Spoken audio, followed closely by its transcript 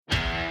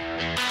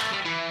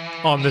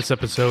On this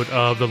episode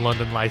of the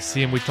London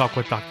Lyceum, we talk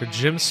with Dr.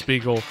 Jim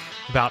Spiegel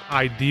about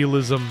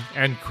idealism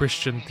and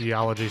Christian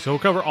theology. So we'll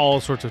cover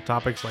all sorts of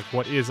topics like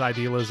what is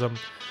idealism,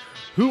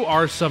 who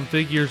are some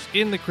figures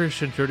in the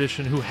Christian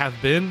tradition who have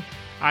been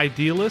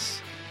idealists,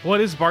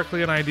 what is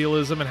Berkeleyan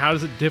idealism and how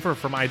does it differ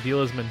from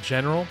idealism in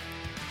general,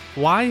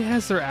 why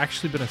has there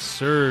actually been a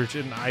surge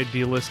in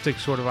idealistic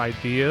sort of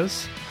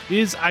ideas,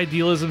 is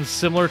idealism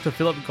similar to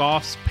Philip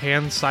Goff's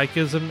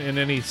panpsychism in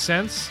any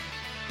sense,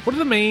 what are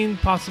the main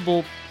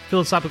possible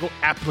philosophical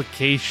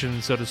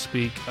application, so to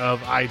speak,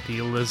 of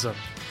idealism?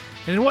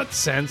 And in what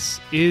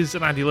sense is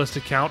an idealist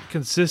account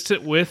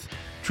consistent with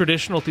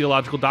traditional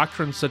theological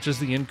doctrines such as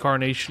the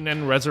incarnation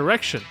and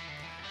resurrection?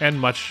 And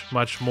much,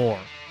 much more.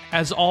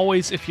 As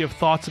always, if you have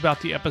thoughts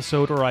about the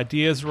episode or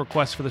ideas or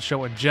requests for the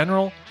show in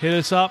general, hit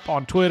us up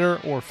on Twitter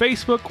or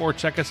Facebook or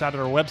check us out at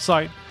our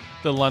website,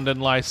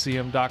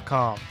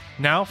 thelondonlyceum.com.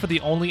 Now for the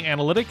only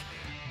analytic,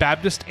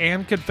 Baptist,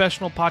 and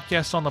confessional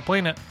podcast on the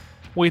planet,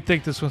 we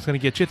think this one's going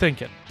to get you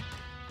thinking.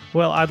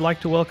 Well, I'd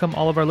like to welcome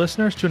all of our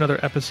listeners to another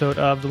episode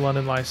of the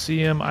London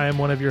Lyceum. I am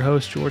one of your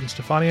hosts, Jordan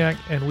Stefaniak,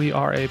 and we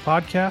are a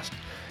podcast,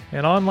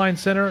 an online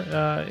center,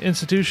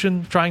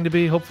 institution, trying to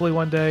be, hopefully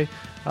one day,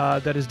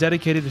 that is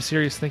dedicated to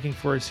serious thinking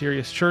for a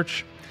serious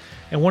church.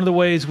 And one of the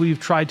ways we've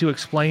tried to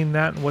explain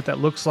that and what that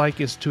looks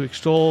like is to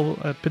extol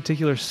a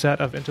particular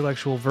set of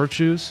intellectual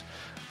virtues.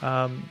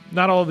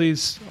 Not all of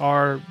these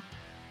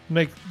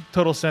make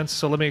total sense,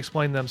 so let me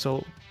explain them.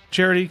 So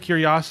charity,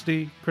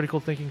 curiosity, critical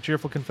thinking,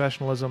 cheerful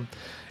confessionalism.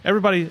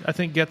 Everybody, I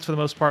think, gets for the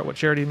most part what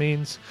charity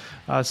means.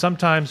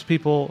 Sometimes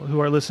people who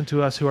are listening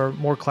to us who are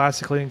more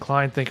classically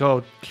inclined think,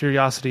 oh,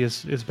 curiosity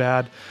is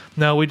bad.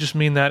 No, we just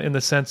mean that in the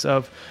sense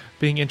of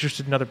being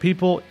interested in other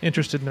people,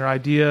 interested in their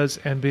ideas,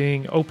 and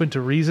being open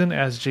to reason,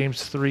 as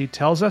James 3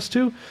 tells us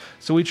to.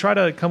 So we try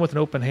to come with an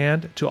open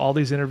hand to all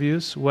these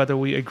interviews, whether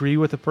we agree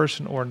with a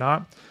person or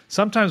not.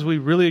 Sometimes we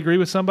really agree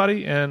with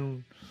somebody,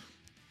 and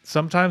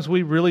sometimes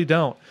we really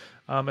don't.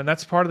 And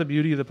that's part of the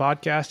beauty of the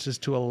podcast, is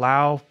to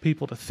allow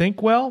people to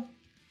think well.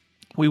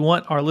 We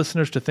want our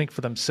listeners to think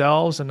for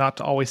themselves and not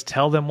to always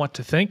tell them what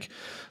to think.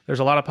 There's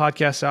a lot of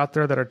podcasts out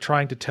there that are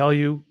trying to tell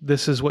you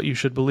this is what you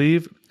should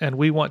believe, and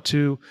we want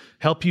to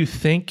help you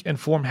think and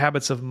form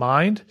habits of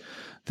mind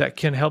that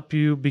can help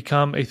you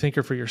become a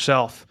thinker for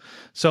yourself.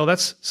 So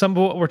that's some of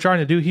what we're trying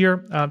to do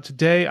here.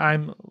 Today,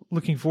 I'm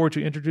looking forward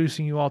to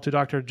introducing you all to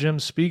Dr. Jim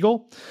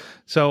Spiegel.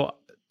 So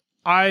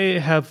I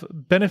have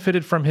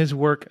benefited from his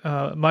work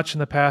much in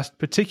the past.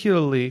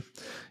 Particularly,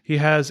 he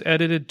has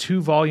edited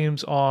 2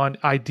 volumes on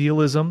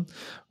idealism.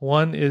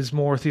 One is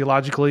more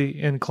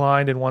theologically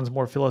inclined and one's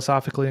more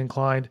philosophically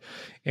inclined.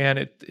 And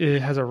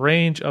it has a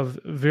range of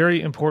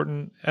very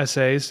important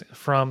essays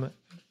from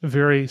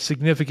very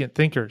significant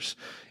thinkers.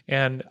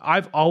 And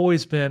I've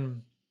always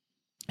been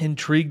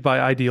intrigued by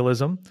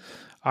idealism.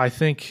 I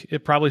think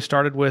it probably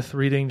started with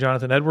reading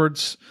Jonathan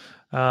Edwards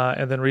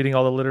and then reading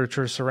all the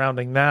literature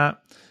surrounding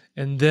that.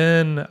 And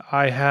then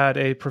I had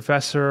a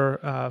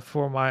professor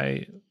for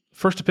my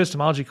first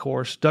epistemology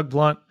course, Doug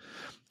Blunt,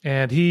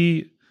 and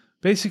he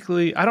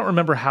basically, I don't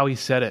remember how he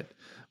said it,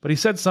 but he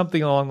said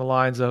something along the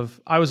lines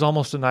of, I was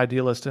almost an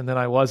idealist and then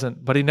I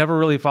wasn't, but he never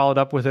really followed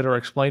up with it or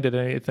explained it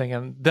or anything.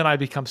 And then I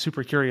become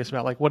super curious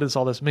about, like, what does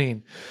all this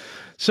mean?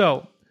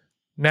 So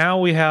now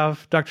we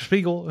have Dr.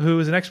 Spiegel, who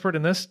is an expert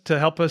in this, to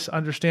help us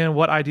understand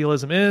what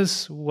idealism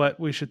is, what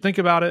we should think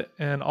about it,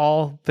 and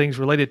all things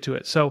related to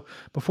it. So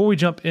before we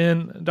jump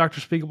in, Dr.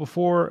 Spiegel,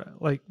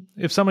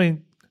 if somebody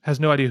has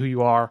no idea who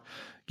you are,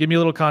 give me a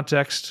little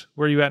context.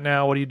 Where are you at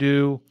now? What do you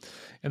do?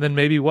 And then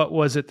maybe what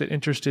was it that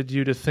interested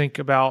you to think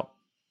about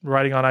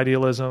writing on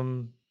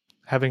idealism,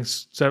 having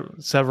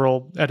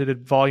several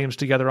edited volumes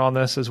together on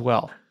this as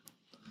well?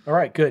 All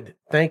right, good.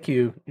 Thank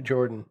you,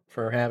 Jordan,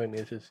 for having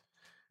me.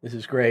 This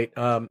is great.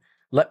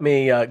 Let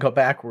me go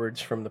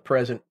backwards from the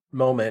present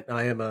moment.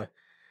 I am a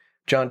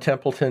John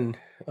Templeton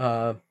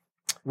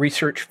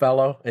research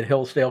fellow at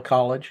Hillsdale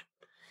College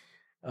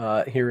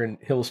here in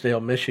Hillsdale,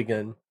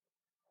 Michigan.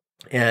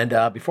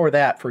 And before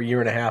that, for a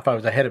year and a half, I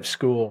was a head of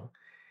school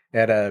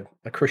at a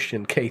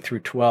Christian K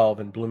through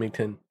 12 in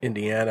Bloomington,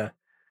 Indiana,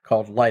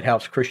 called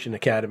Lighthouse Christian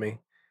Academy.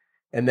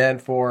 And then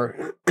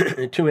for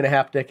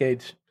 2.5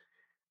 decades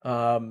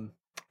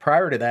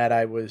prior to that,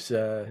 I was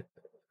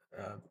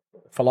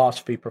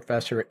philosophy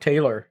professor at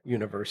Taylor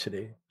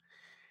University.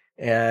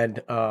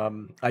 And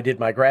I did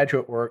my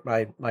graduate work,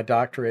 my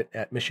doctorate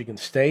at Michigan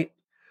State.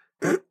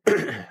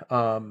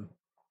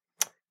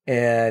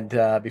 And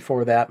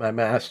before that, my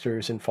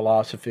master's in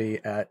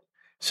philosophy at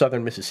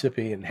Southern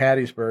Mississippi in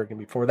Hattiesburg. And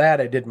before that,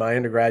 I did my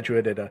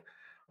undergraduate at a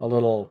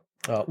little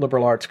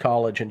liberal arts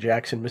college in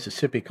Jackson,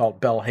 Mississippi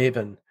called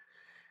Belhaven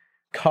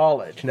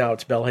College. Now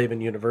it's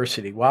Belhaven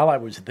University. While I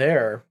was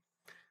there,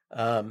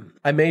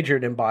 I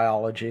majored in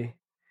biology.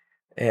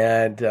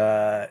 And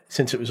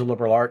since it was a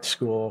liberal arts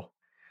school,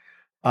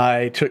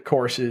 I took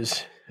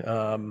courses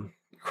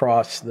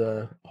across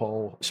the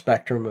whole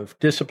spectrum of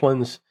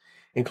disciplines,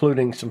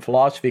 including some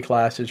philosophy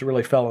classes,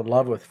 really fell in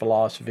love with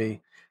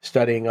philosophy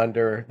studying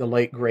under the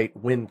late, great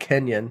Wynne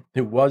Kenyon,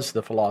 who was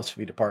the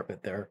philosophy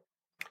department there.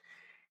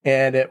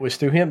 And it was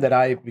through him that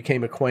I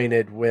became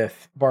acquainted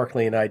with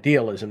Berkeleyan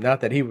idealism.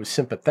 Not that he was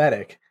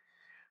sympathetic.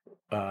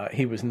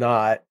 He was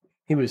not.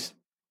 He was,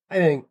 I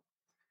think,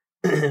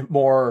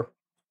 more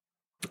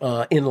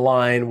in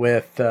line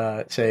with,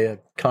 say, a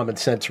common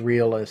sense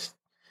realist,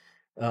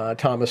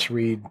 Thomas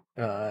Reid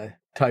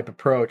type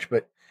approach.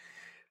 But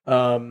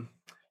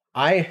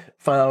I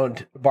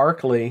found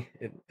Berkeley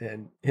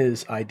and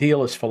his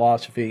idealist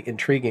philosophy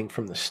intriguing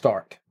from the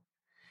start.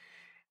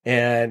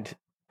 And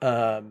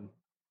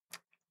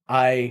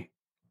I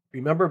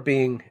remember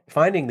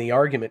finding the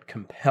argument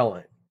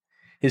compelling.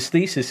 His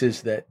thesis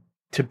is that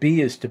to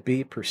be is to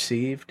be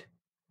perceived,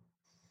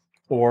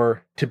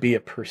 or to be a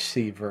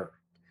perceiver.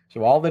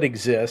 So all that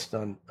exists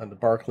on the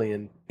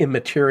Berkeleyan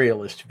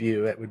immaterialist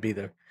view, that would be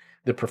the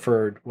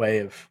preferred way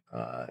of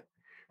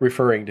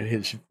referring to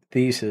his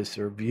thesis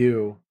or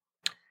view.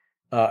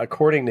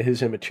 According to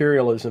his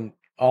immaterialism,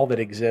 all that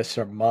exists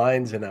are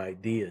minds and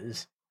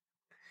ideas.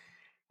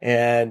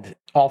 And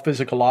all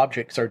physical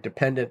objects are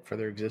dependent for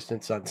their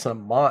existence on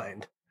some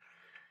mind.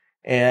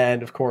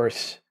 And of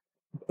course,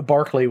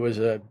 Berkeley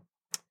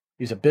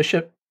he's a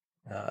bishop,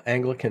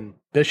 Anglican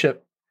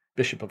bishop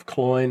of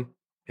Cloyne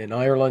in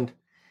Ireland,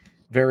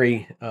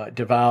 very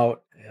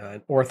devout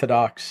and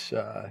orthodox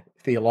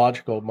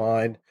theological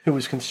mind, who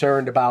was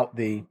concerned about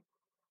the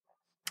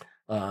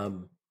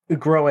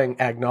growing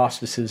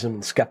agnosticism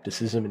and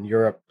skepticism in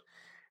Europe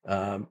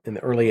in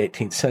the early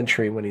 18th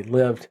century when he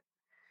lived.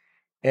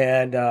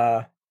 And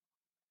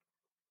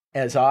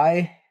as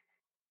I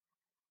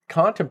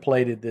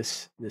contemplated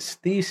this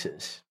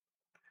thesis,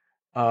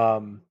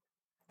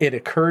 it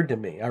occurred to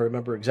me, I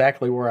remember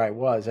exactly where I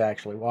was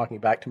actually walking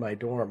back to my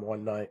dorm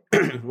one night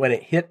when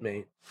it hit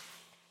me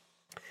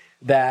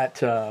that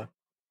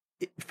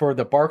for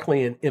the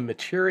Berkeleyan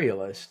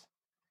immaterialist,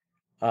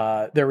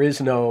 there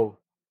is no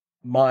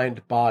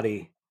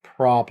mind-body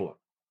problem,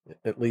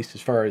 at least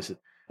as far as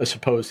a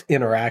supposed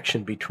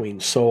interaction between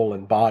soul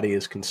and body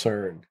is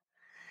concerned.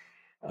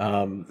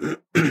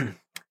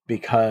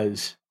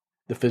 Because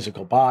the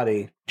physical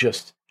body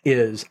just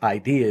is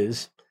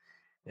ideas,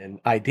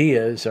 and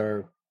ideas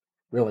are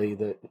really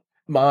the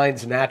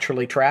minds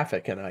naturally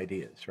traffic in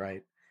ideas,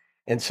 right?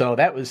 And so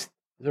that was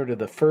sort of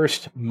the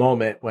first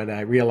moment when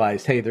I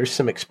realized, hey, there's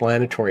some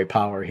explanatory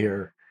power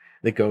here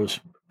that goes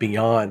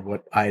beyond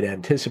what I'd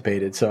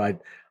anticipated. So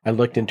I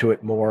looked into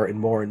it more and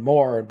more and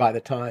more, and by the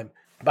time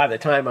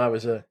I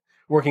was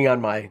working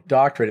on my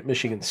doctorate at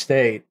Michigan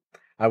State,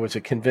 I was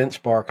a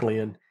convinced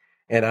Berkeleyan,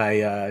 and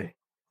I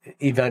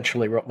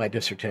eventually wrote my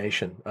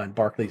dissertation on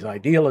Berkeley's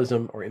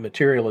idealism or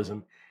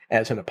immaterialism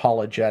as an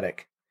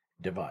apologetic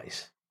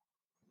device.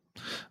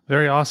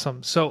 Very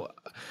awesome. So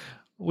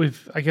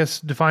we've, I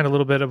guess, defined a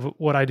little bit of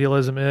what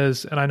idealism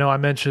is, and I know I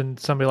mentioned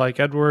somebody like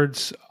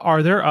Edwards.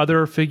 Are there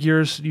other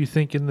figures you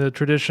think in the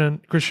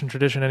Christian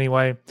tradition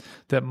anyway,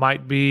 that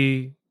might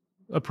be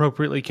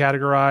appropriately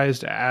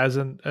categorized as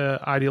an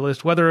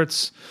idealist, whether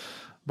it's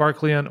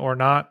Berkeleyan or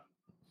not?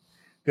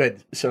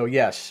 Good. So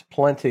yes,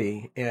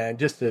 plenty. And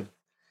just to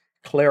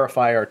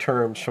clarify our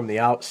terms from the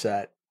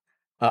outset,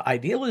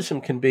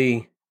 idealism can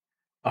be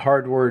a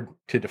hard word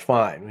to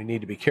define. We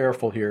need to be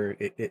careful here.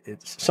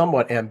 It's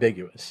somewhat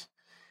ambiguous.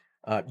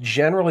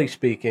 Generally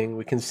speaking,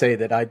 we can say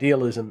that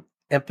idealism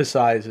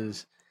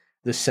emphasizes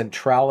the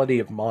centrality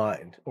of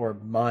mind or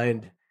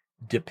mind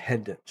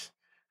dependence.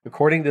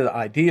 According to the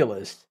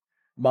idealist,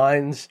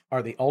 minds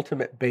are the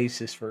ultimate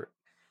basis for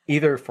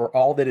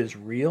all that is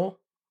real,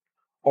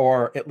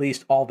 or at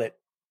least all that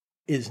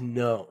is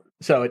known.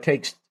 So it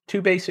takes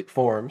two basic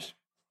forms.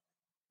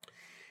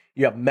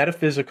 You have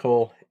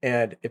metaphysical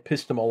and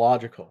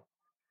epistemological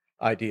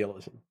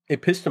idealism.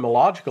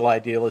 Epistemological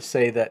idealists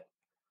say that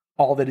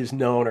all that is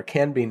known or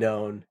can be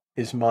known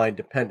is mind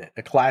dependent.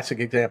 A classic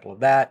example of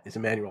that is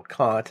Immanuel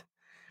Kant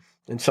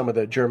and some of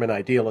the German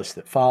idealists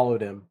that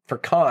followed him. For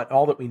Kant,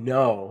 all that we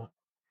know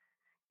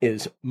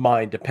is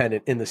mind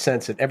dependent in the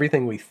sense that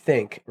everything we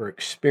think or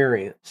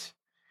experience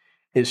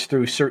is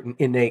through certain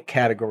innate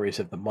categories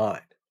of the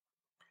mind.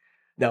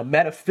 Now,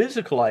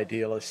 metaphysical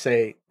idealists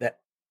say that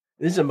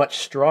this is a much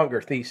stronger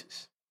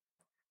thesis,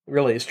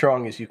 really as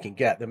strong as you can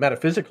get. The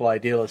metaphysical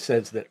idealist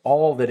says that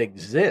all that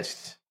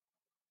exists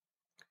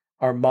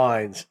are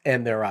minds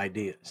and their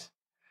ideas.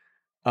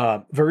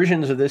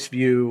 Versions of this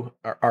view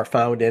are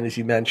found in, as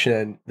you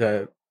mentioned,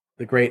 the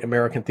great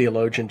American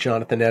theologian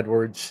Jonathan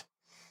Edwards,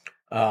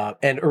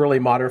 and early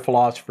modern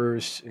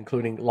philosophers,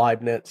 including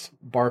Leibniz,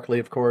 Berkeley,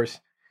 of course.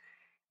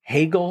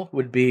 Hegel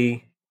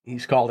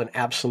he's called an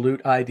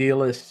absolute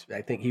idealist.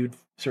 I think he would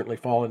certainly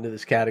fall into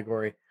this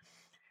category.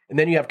 And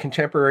then you have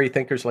contemporary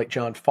thinkers like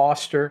John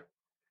Foster,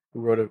 who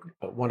wrote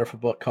a wonderful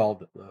book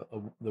called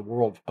A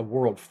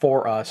World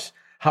for Us.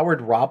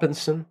 Howard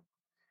Robinson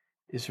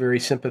is very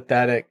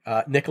sympathetic.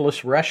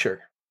 Nicholas Rescher,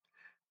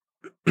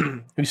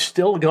 who's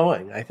still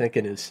going, I think,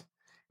 in his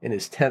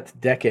 10th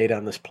decade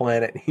on this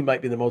planet. He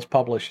might be the most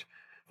published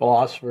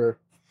philosopher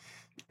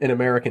in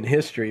American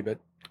history, but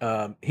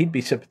he'd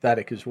be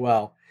sympathetic as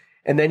well.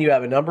 And then you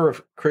have a number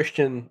of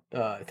Christian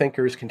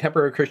thinkers,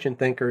 contemporary Christian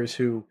thinkers,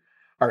 who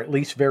are at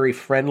least very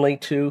friendly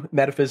to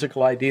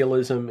metaphysical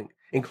idealism,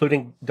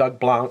 including Doug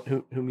Blount,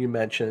 whom you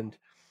mentioned,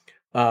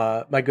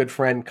 my good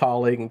friend,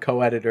 colleague, and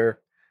co-editor,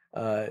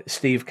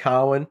 Steve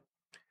Cowan,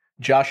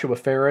 Joshua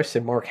Ferris,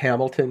 and Mark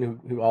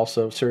Hamilton, who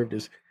also served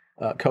as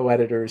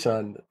co-editors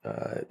on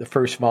the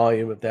first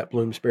volume of that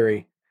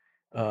Bloomsbury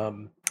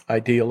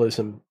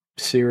Idealism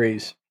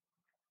series.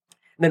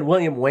 And then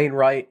William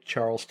Wainwright,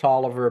 Charles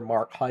Tolliver,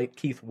 Mark Haidt,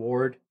 Keith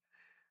Ward.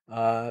 There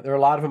are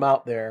a lot of them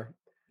out there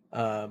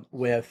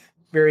with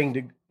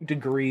varying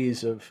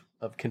degrees of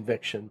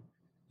conviction.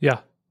 Yeah.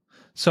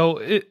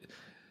 So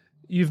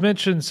you've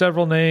mentioned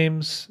several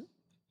names.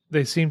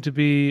 They seem to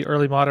be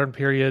early modern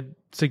period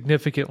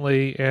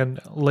significantly and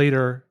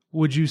later.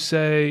 Would you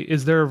say,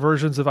 is there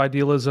versions of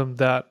idealism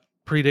that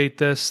predate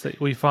this, that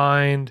we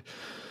find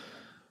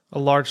a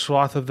large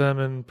swath of them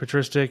in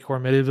patristic or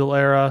medieval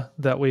era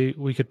that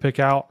we could pick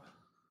out?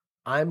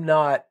 I'm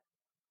not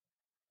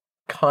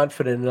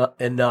confident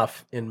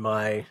enough in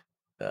my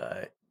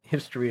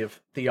history of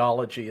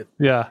theology,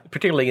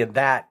 particularly in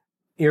that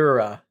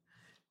era,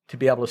 to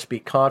be able to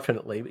speak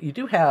confidently. But you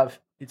do have,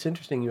 it's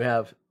interesting, you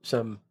have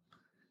someone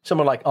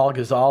like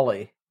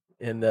Al-Ghazali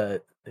in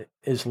the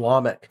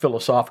Islamic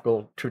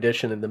philosophical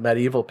tradition in the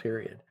medieval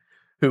period,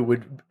 who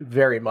would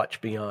very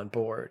much be on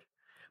board.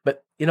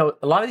 But,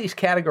 a lot of these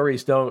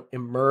categories don't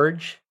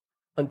emerge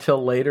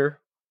until later.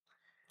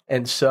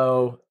 And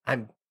so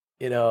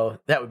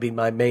that would be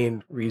my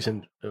main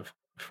reason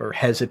for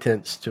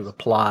hesitance to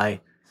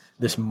apply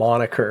this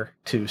moniker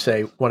to,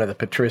 say, one of the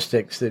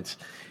patristics.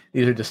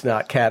 These are just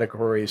not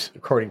categories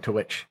according to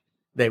which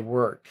they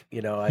work.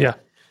 You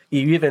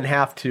even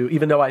have to,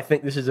 even though I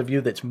think this is a view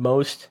that's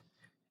most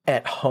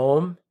at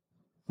home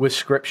with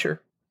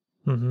Scripture,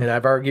 and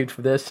I've argued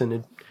for this in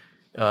an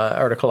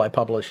article I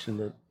published in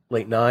the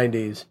late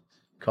 90s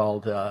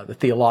called The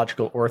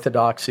Theological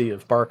Orthodoxy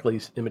of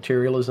Berkeley's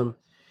Immaterialism,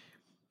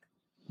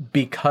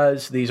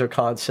 because these are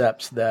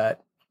concepts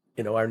that,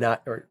 are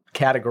not, or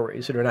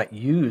categories that are not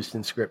used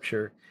in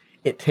Scripture.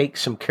 It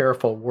takes some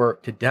careful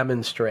work to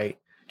demonstrate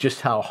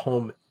just how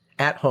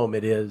at home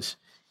it is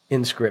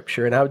in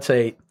Scripture. And I would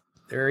say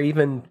there are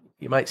even,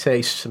 you might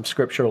say, some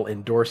scriptural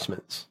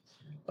endorsements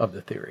of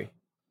the theory.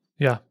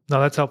 Yeah,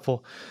 no, that's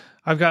helpful.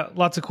 I've got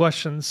lots of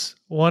questions.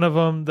 One of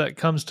them that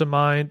comes to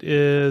mind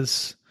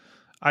is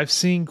I've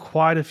seen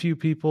quite a few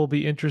people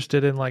be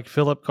interested in like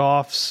Philip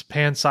Goff's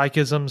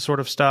panpsychism sort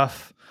of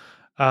stuff,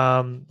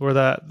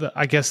 where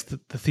I guess the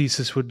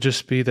thesis would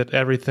just be that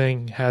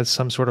everything has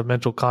some sort of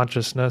mental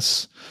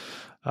consciousness.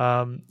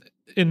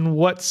 In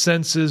what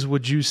senses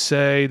would you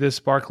say this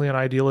Berkeleyan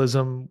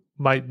idealism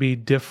might be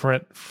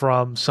different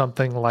from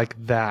something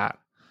like that?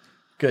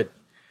 Good.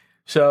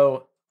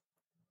 So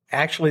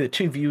actually the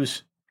two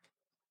views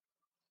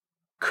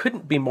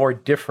couldn't be more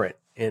different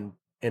in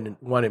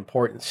one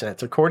important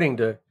sense. According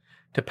to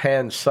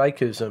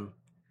panpsychism,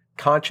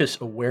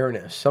 conscious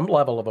awareness, some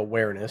level of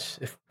awareness,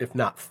 if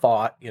not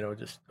thought,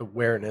 just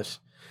awareness,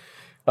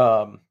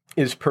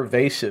 is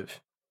pervasive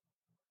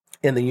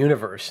in the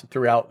universe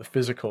throughout the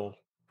physical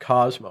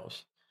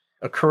cosmos,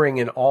 occurring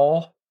in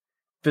all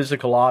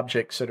physical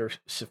objects that are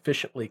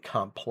sufficiently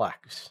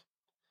complex.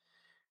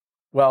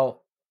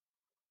 Well,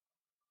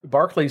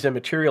 Berkeley's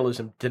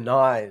immaterialism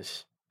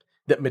denies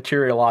that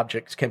material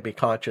objects can be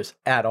conscious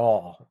at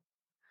all,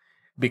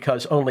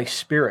 because only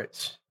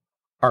spirits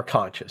are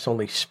conscious.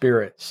 Only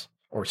spirits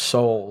or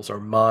souls or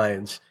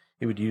minds,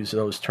 he would use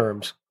those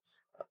terms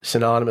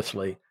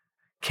synonymously,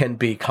 can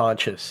be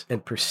conscious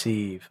and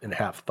perceive and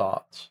have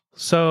thoughts.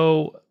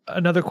 So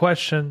another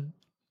question,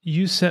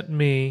 you sent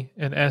me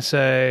an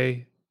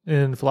essay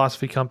in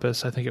Philosophy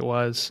Compass, I think it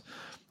was.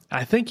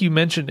 I think you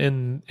mentioned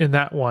in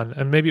that one,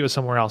 and maybe it was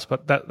somewhere else,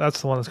 but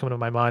that's the one that's coming to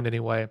my mind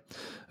anyway,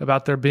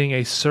 about there being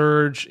a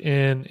surge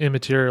in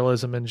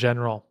immaterialism in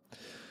general.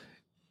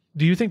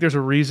 Do you think there's a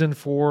reason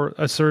for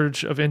a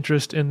surge of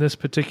interest in this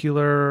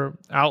particular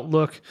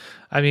outlook?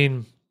 I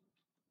mean,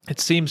 it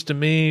seems to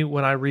me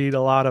when I read a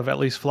lot of at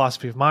least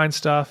philosophy of mind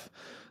stuff,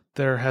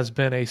 there has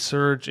been a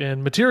surge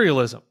in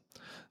materialism.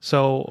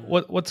 So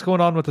what's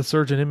going on with the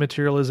surge in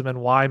immaterialism, and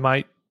why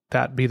might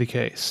that be the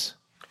case?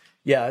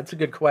 Yeah, it's a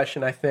good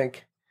question. I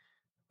think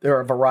there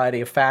are a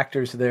variety of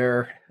factors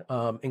there,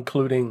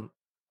 including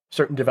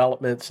certain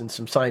developments in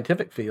some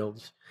scientific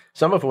fields,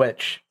 some of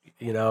which,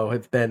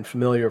 have been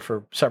familiar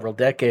for several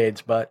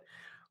decades, but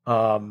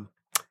the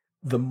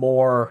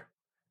more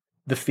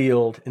the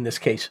field, in this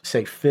case,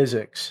 say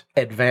physics,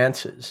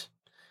 advances,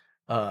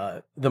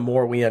 the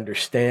more we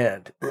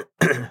understand.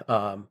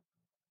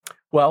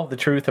 The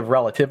truth of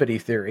relativity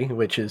theory,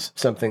 which is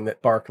something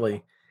that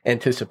Berkeley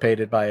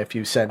anticipated by a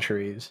few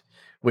centuries,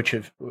 which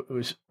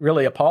was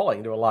really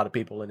appalling to a lot of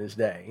people in his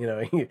day.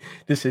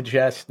 To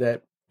suggest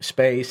that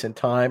space and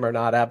time are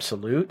not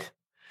absolute,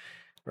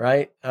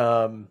 right?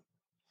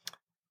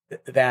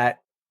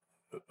 That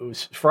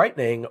was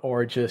frightening,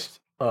 or just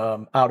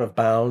out of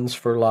bounds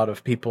for a lot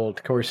of people.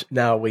 Of course,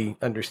 now we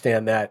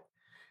understand that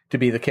to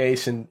be the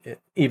case, and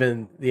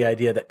even the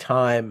idea that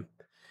time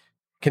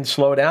can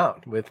slow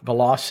down with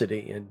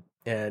velocity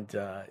and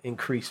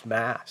increased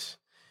mass.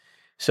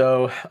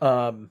 So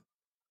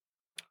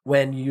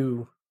when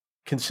you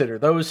consider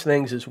those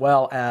things, as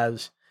well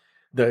as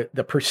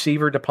the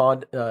perceiver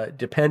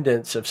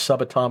dependence of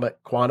subatomic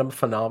quantum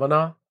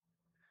phenomena,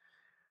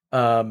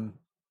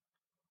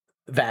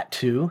 that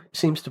too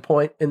seems to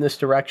point in this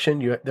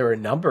direction. There are a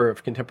number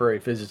of contemporary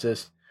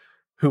physicists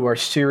who are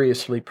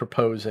seriously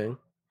proposing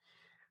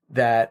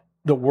that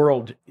the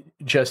world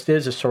just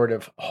is a sort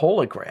of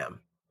hologram.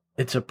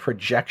 It's a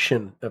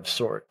projection of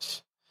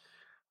sorts.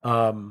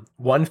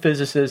 One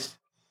physicist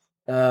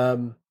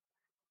has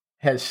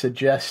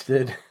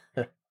suggested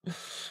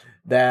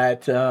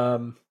that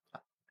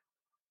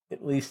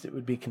at least it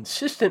would be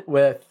consistent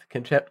with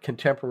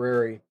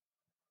contemporary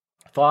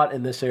thought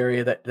in this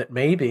area that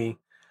maybe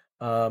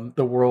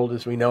the world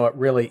as we know it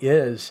really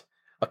is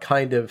a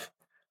kind of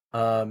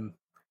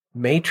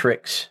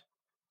matrix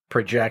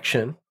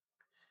projection.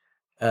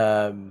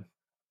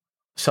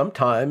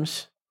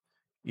 Sometimes,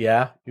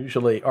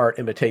 usually art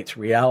imitates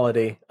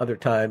reality. Other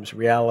times,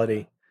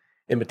 reality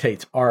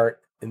imitates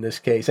art. In this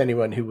case,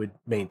 anyone who would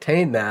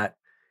maintain that,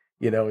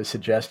 is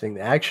suggesting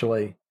that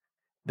actually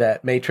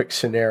that matrix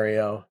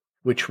scenario,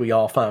 which we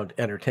all found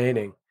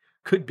entertaining,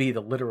 could be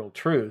the literal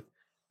truth.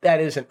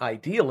 That isn't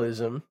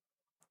idealism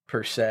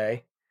per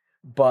se,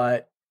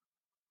 but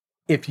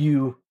if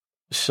you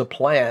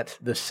supplant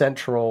the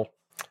central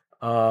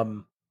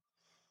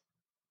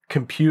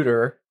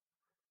computer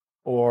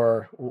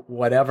or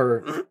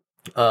whatever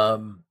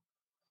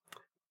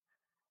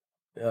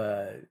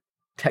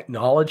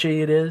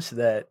technology it is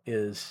that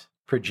is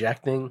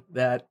projecting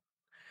that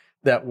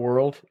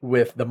world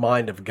with the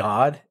mind of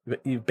God,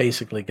 you've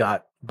basically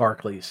got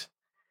Berkeley's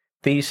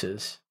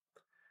thesis.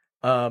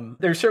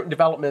 There's certain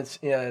developments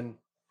in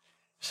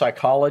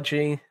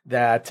psychology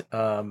that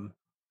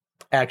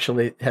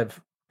actually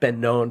have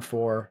been known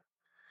for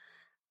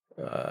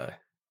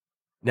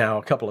now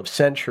a couple of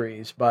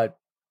centuries, but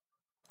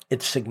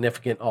it's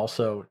significant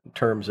also in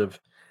terms of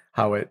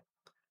how it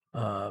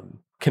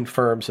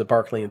confirms the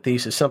Berkeleyan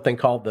thesis, something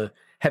called the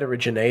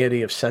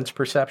heterogeneity of sense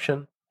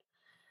perception.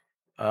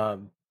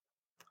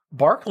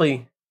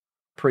 Berkeley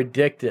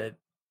predicted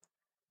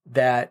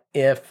that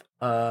if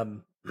a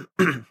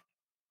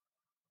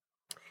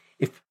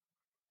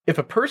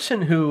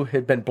person who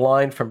had been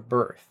blind from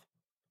birth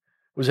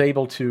was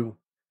able to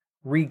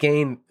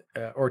regain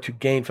or to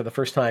gain for the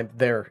first time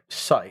their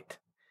sight,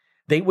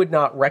 they would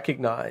not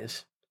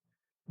recognize,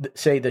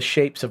 say, the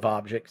shapes of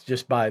objects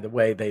just by the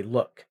way they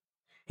look.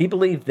 He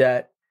believed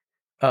that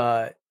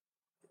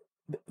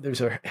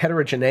there's a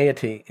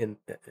heterogeneity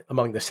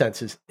among the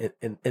senses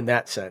in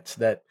that sense,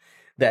 that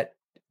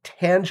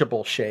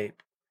tangible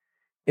shape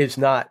is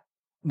not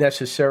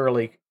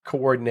necessarily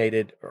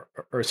coordinated or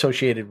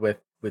associated with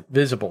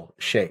visible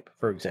shape,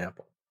 for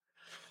example.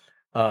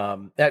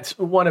 That's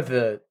one of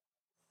the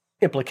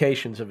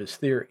implications of his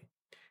theory.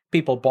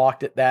 People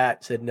balked at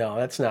that, said, no,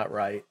 that's not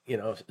right.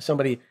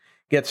 Somebody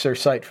gets their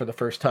sight for the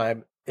first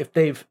time. If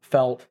they've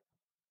felt,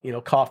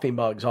 coffee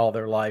mugs all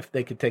their life,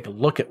 they could take a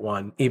look at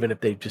one, even if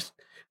they've just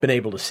been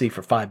able to see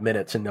for 5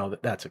 minutes and know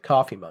that that's a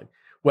coffee mug.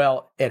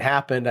 Well, it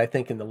happened, I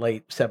think, in the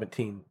late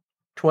 1720s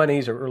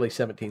or early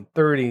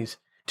 1730s,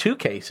 2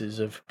 cases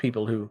of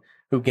people who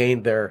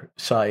gained their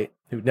sight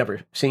who'd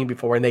never seen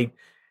before, and they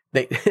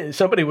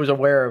somebody was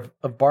aware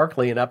of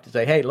Berkeley enough to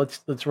say, hey,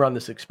 let's run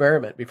this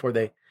experiment before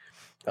they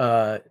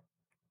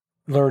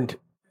learned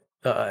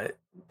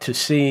to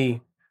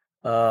see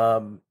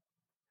and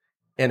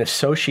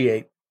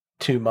associate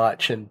too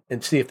much and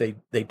see if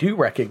they do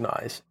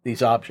recognize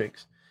these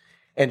objects.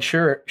 And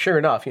sure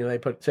enough, they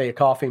put, say, a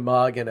coffee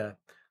mug in a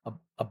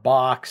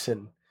box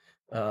and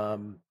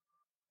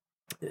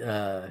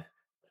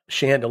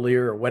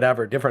chandelier or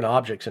whatever, different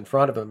objects in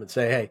front of them, and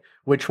say, hey,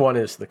 which one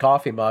is the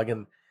coffee mug?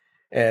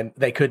 And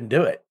they couldn't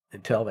do it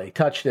until they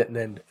touched it. And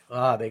then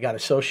they got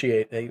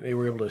they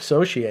were able to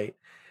associate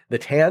the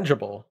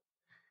tangible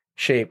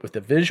shape with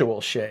the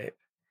visual shape.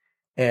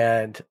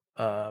 And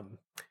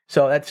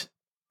so that's,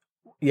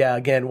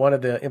 again, one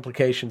of the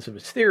implications of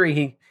his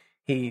theory.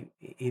 He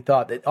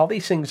thought that all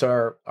these things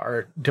are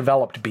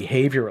developed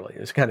behaviorally.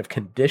 It's kind of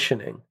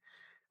conditioning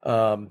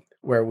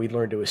where we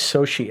learn to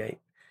associate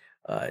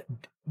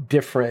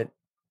different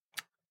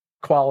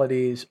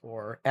qualities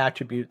or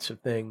attributes of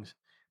things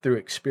through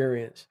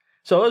experience.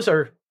 So those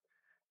are,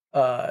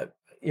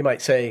 you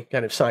might say,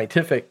 kind of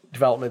scientific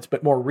developments.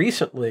 But more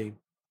recently,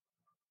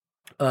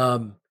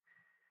 there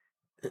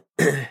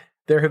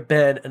have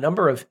been a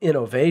number of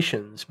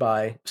innovations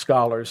by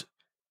scholars,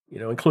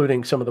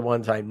 including some of the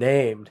ones I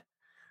named,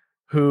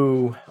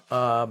 who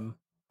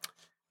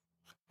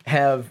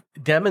have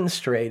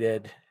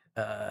demonstrated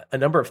a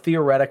number of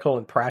theoretical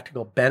and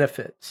practical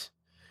benefits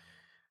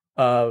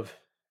of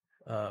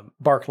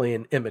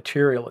Berkeleyan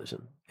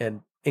immaterialism,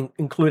 and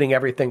including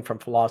everything from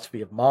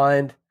philosophy of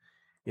mind,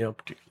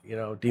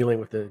 dealing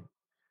with the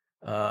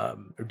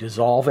or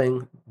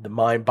dissolving the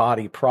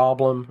mind-body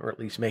problem, or at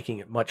least making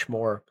it much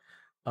more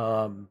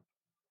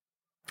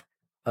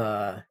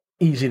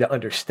easy to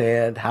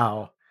understand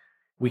how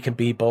we can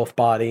be both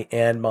body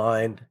and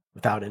mind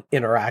without an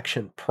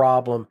interaction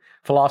problem.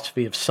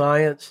 Philosophy of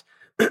science,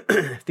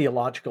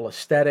 theological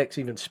aesthetics,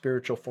 even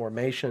spiritual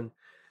formation.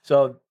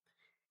 So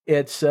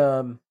it's,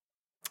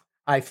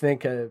 I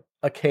think, a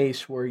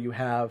case where you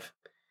have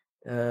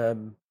a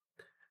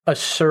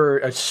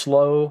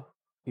slow,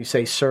 you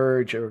say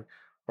surge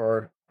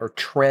or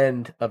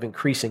trend of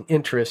increasing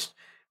interest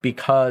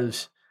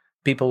because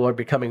people are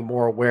becoming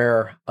more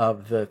aware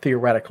of the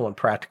theoretical and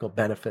practical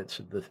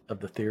benefits of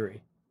the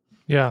theory.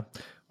 Yeah,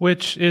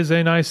 which is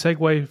a nice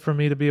segue for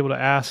me to be able to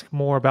ask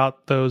more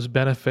about those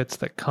benefits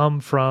that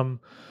come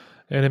from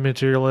an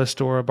immaterialist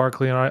or a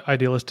Berkeleyan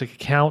idealistic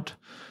account.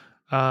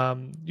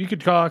 You could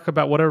talk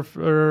about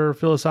whatever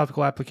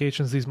philosophical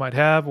applications these might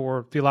have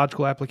or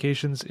theological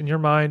applications in your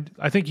mind.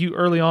 I think you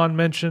early on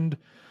mentioned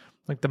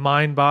like the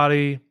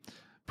mind-body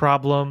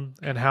problem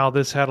and how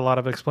this had a lot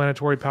of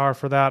explanatory power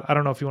for that. I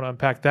don't know if you want to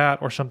unpack that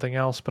or something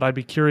else, but I'd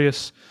be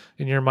curious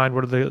in your mind,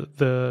 what are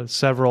the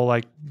several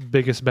like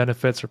biggest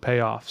benefits or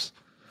payoffs?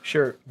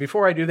 Sure.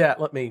 Before I do that,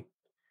 let me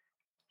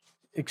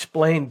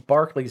explain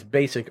Berkeley's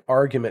basic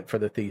argument for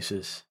the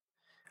thesis,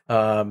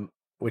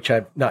 which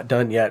I've not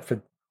done yet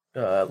for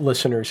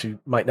listeners who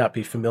might not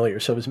be familiar.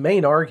 So his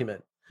main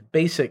argument,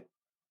 basic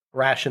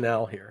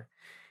rationale here,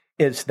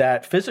 is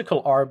that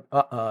physical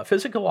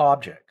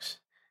objects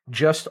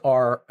just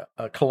are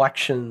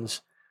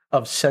collections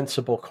of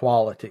sensible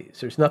qualities.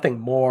 There's nothing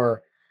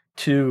more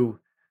to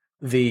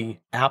the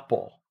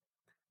apple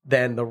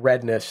than the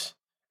redness,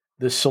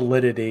 the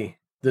solidity,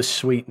 the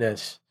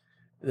sweetness,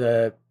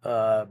 the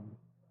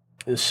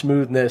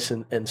smoothness,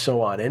 and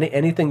so on.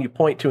 Anything you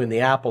point to in the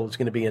apple is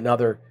going to be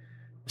another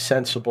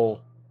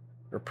sensible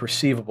or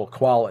perceivable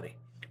quality.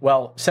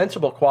 Well,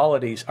 sensible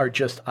qualities are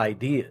just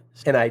ideas,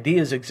 and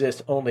ideas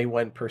exist only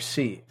when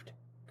perceived.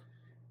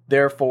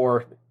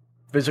 Therefore,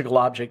 physical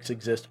objects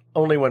exist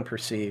only when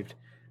perceived.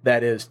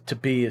 That is to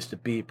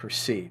be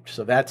perceived.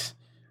 So that's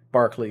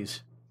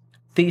Berkeley's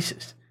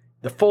thesis.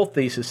 The full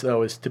thesis,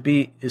 though, is to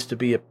be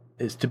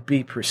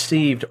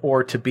perceived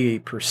or to be a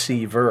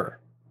perceiver,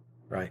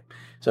 right?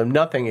 So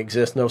nothing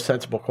exists, no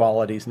sensible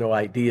qualities, no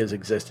ideas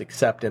exist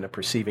except in a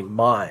perceiving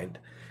mind.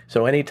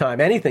 So anytime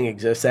anything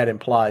exists, that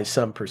implies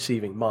some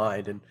perceiving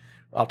mind, and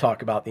I'll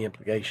talk about the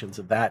implications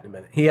of that in a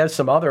minute. He has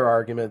some other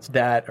arguments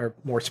that are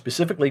more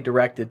specifically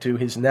directed to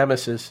his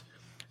nemesis,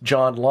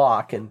 John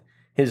Locke, and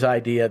his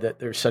idea that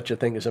there's such a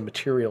thing as a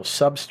material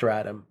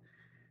substratum,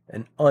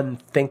 an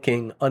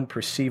unthinking,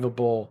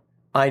 unperceivable,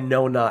 I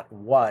know not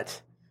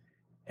what,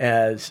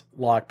 as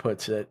Locke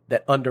puts it,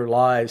 that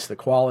underlies the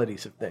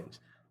qualities of things.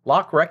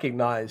 Locke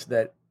recognized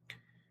that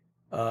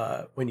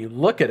when you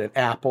look at an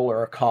apple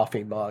or a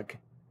coffee mug,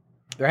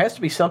 there has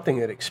to be something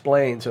that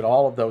explains that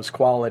all of those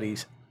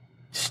qualities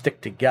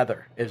stick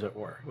together, as it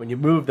were. When you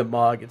move the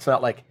mug, it's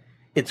not like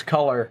its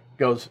color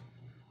goes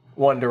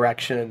one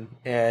direction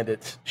and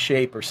its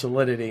shape or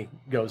solidity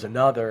goes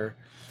another.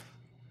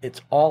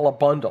 It's all a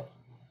bundle.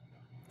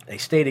 They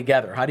stay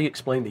together. How do you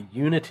explain the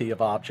unity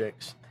of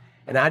objects?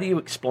 And how do you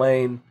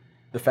explain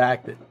the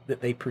fact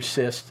that they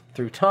persist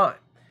through time?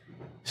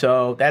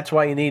 So that's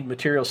why you need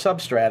material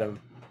substratum,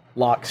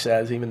 Locke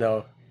says, even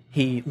though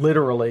he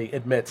literally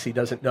admits he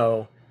doesn't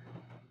know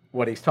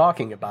what he's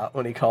talking about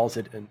when he calls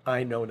it an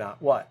I know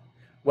not what.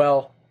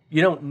 Well,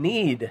 you don't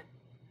need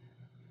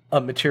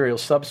a material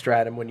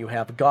substratum when you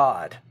have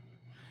God,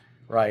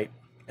 right?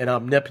 An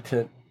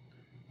omnipotent,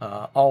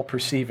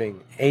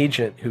 all-perceiving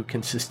agent who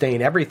can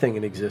sustain everything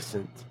in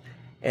existence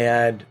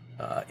and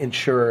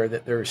ensure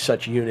that there is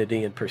such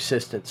unity and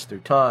persistence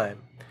through time.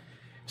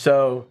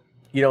 So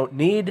you don't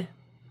need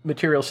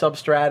material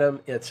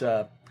substratum. It's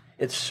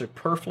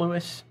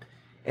superfluous.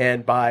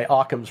 And by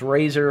Occam's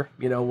razor,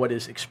 what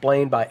is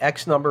explained by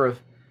X number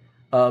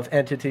of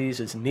entities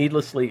is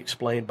needlessly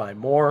explained by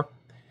more.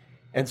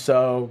 And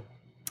so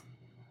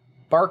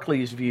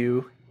Berkeley's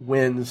view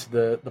wins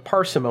the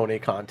parsimony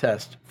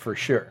contest for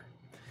sure.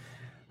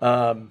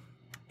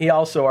 He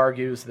also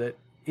argues that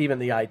even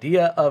the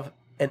idea of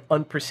an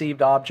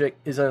unperceived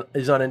object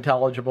is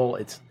unintelligible.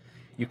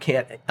 You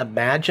can't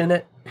imagine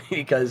it,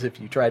 because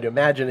if you try to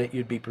imagine it,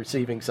 you'd be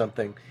perceiving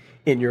something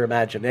in your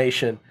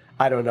imagination.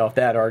 I don't know if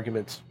that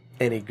argument's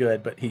any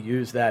good, but he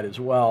used that as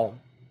well.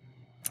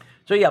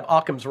 So you have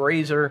Occam's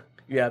razor,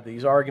 you have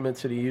these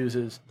arguments that he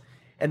uses,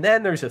 and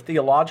then there's a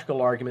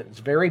theological argument that's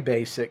very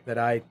basic that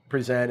I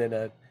present in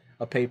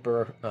a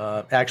paper,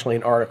 actually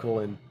an article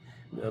in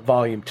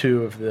Volume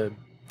 2 of the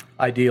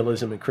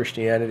Idealism and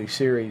Christianity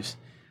series,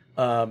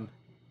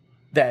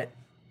 that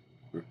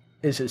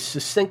is as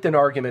succinct an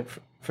argument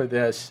for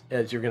this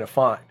as you're going to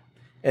find.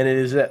 And it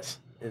is this.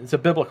 It's a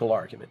biblical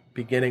argument,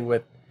 beginning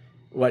with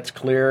what's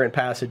clear in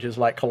passages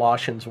like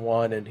Colossians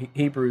 1 and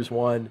Hebrews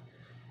 1,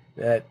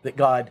 that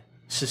God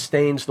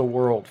sustains the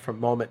world from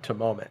moment to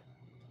moment.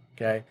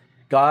 Okay?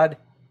 God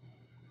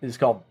is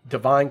called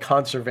divine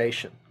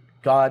conservation.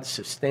 God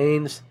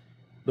sustains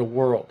the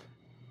world,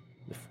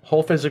 the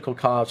whole physical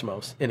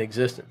cosmos in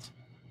existence.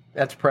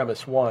 That's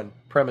premise one.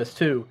 Premise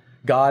two,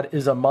 God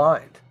is a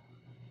mind,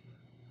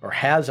 or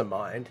has a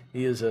mind.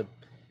 He is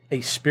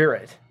a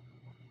spirit,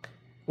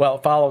 well,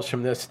 it follows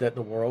from this that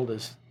the world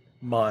is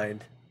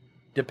mind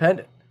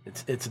dependent.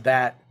 It's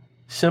that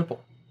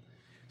simple.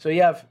 So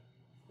you have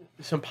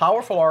some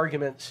powerful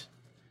arguments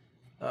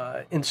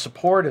in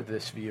support of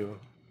this view,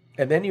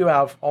 and then you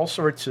have all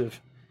sorts of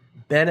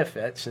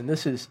benefits, and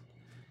this is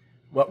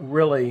what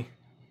really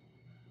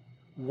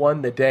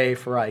won the day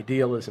for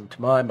idealism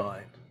to my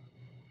mind.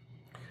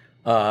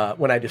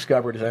 When I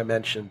discovered, as I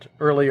mentioned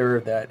earlier,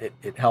 that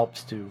it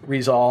helps to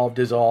resolve,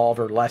 dissolve,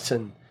 or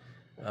lessen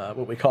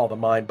what we call the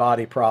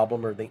mind-body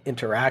problem or the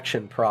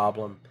interaction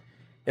problem.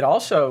 It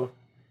also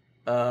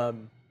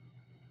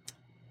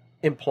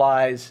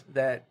implies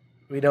that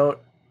we don't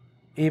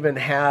even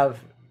have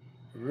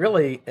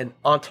really an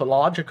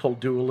ontological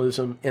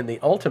dualism in the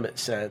ultimate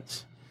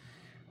sense,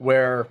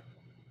 where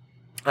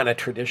on a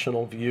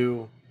traditional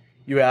view,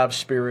 you have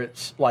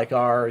spirits like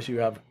ours, you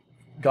have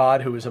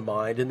God who is a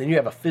mind, and then you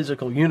have a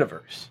physical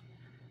universe.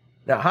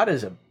 Now, how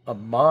does a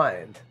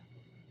mind,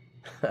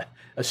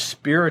 a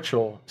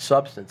spiritual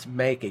substance,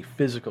 make a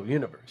physical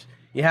universe?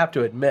 You have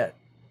to admit,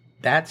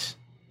 that's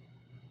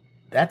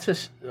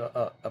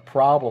a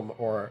problem,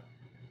 or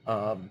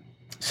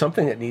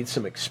something that needs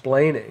some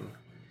explaining,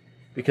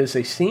 because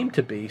they seem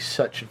to be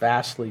such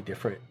vastly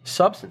different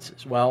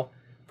substances. Well,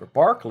 for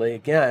Berkeley,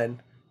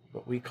 again,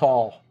 what we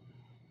call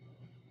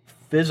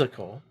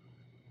physical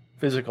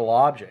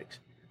objects,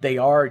 they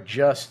are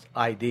just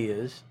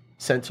ideas,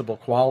 sensible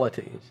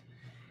qualities.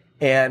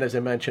 And as I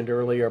mentioned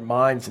earlier,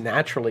 minds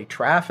naturally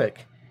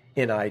traffic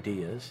in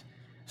ideas.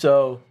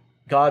 So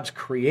God's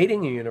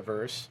creating a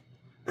universe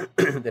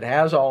that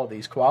has all of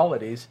these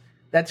qualities.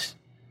 That's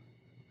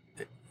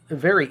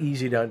very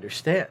easy to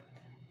understand.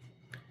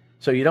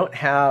 So you don't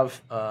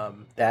have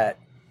that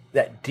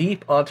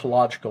deep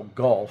ontological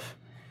gulf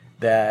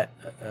that,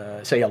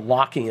 say, a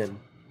Lockean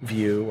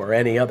view or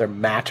any other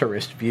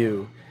materialist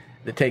view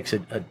that takes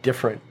a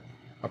different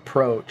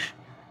approach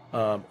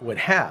would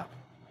have.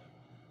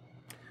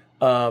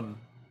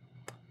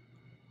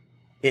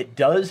 It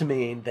does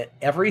mean that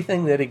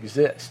everything that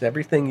exists,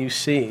 everything you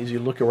see as you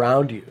look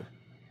around you,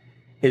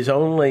 is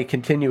only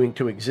continuing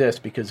to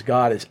exist because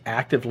God is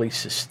actively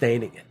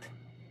sustaining it.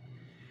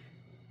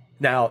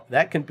 Now,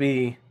 that can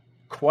be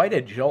quite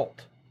a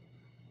jolt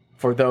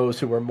for those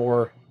who are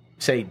more,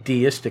 say,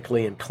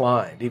 deistically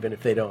inclined, even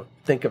if they don't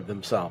think of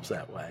themselves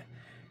that way.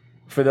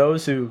 For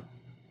those who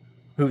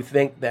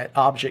think that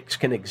objects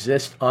can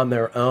exist on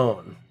their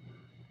own,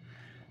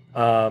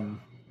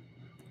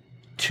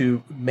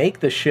 to make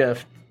the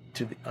shift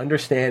to the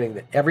understanding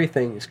that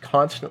everything is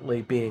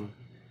constantly being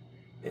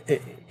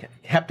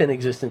kept in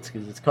existence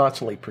because it's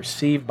constantly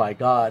perceived by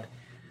God,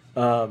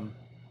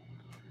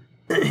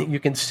 you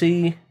can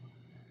see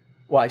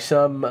why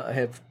some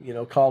have,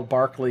 called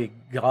Berkeley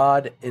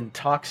God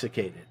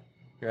intoxicated,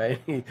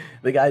 right?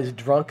 The guy's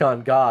drunk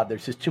on God.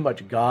 There's just too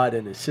much God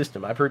in his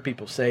system. I've heard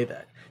people say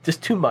that.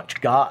 Just too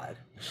much God,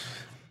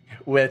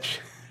 which,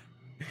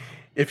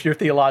 if you're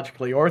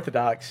theologically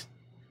orthodox,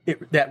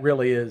 that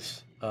really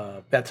is,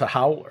 that's a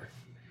howler,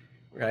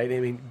 right? I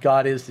mean,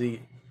 God is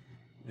He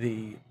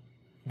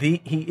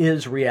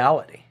is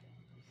reality.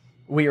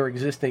 We are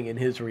existing in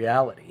His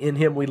reality. In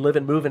Him we live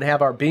and move and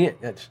have our being.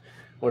 That's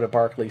one of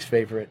Berkeley's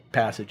favorite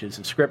passages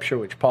in Scripture,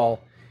 which Paul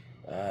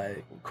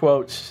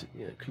quotes.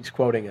 He's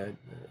quoting a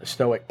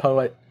Stoic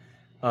poet,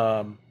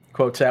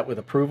 quotes that with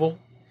approval,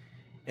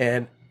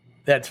 and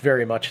that's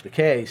very much the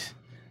case.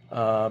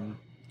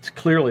 It's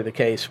clearly the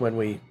case when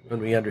we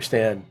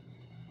understand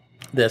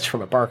this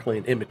from a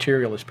Berkeleyan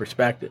immaterialist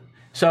perspective.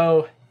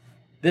 So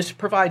this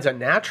provides a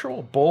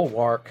natural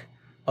bulwark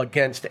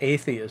against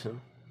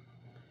atheism,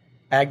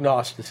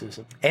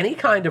 agnosticism, any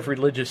kind of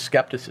religious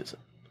skepticism.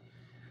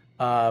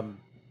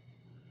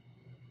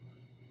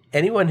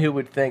 Anyone who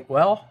would think,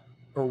 or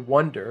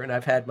wonder, and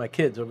I've had my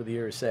kids over the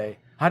years say,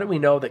 how do we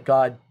know that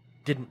God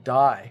didn't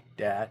die,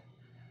 Dad?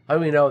 How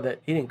do we know that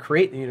He didn't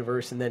create the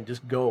universe and then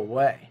just go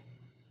away?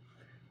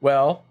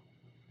 Well,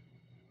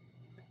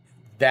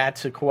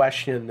 that's a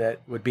question that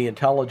would be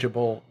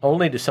intelligible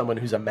only to someone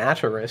who's a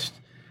materialist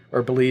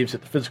or believes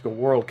that the physical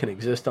world can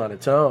exist on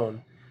its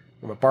own.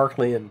 From a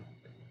Berkeleyan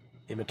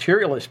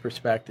immaterialist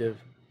perspective,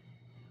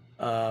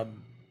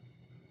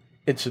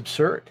 it's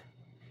absurd.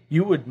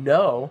 You would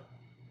know,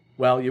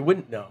 you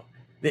wouldn't know,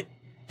 that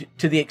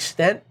to the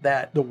extent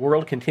that the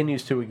world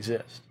continues to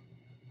exist,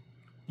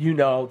 you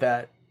know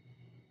that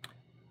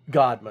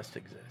God must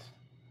exist.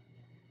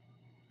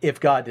 If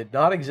God did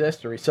not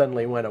exist, or He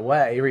suddenly went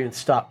away, or even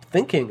stopped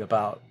thinking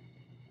about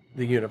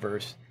the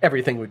universe,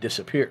 everything would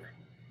disappear.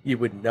 You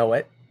wouldn't know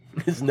it,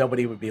 because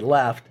nobody would be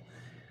left.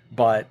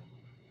 But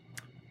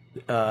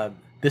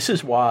this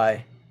is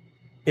why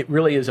it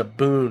really is a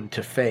boon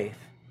to faith,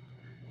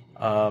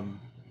 the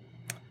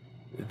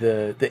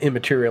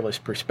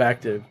immaterialist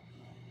perspective.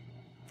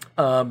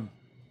 A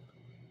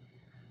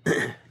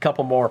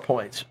couple more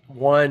points.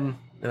 One,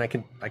 and I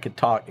can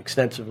talk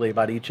extensively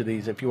about each of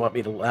these. If you want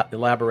me to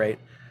elaborate,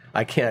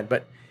 I can.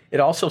 But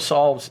it also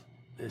solves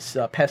this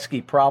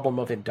pesky problem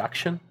of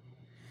induction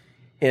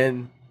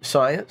in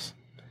science.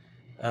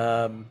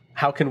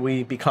 How can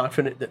we be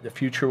confident that the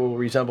future will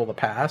resemble the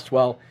past?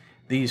 Well,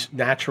 these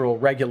natural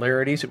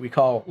regularities that we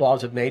call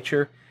laws of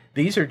nature,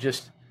 these are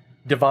just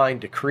divine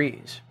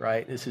decrees,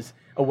 right? This is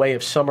a way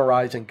of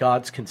summarizing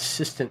God's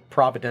consistent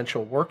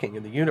providential working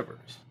in the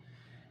universe.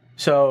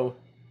 So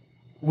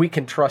we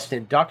can trust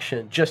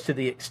induction just to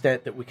the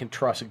extent that we can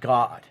trust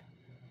God.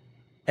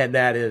 And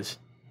that is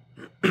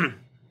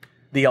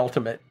the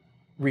ultimate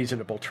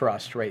reasonable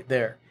trust right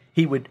there.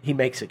 He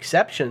makes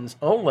exceptions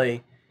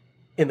only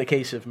in the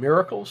case of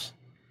miracles,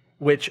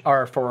 which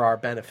are for our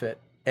benefit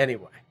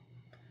anyway.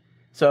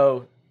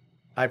 So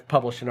I've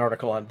published an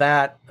article on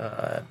that,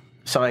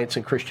 Science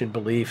and Christian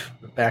Belief,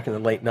 back in the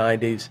late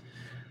 90s.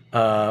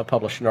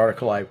 Published an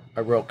article I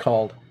wrote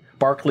called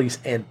Berkeley's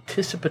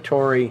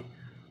Anticipatory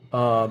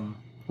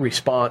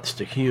Response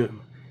to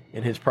Hume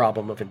in his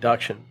problem of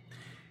induction.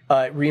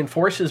 It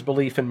reinforces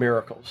belief in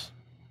miracles.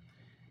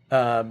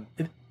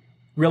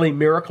 Really,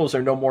 miracles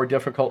are no more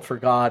difficult for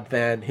God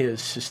than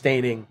his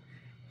sustaining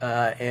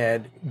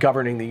and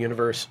governing the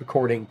universe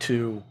according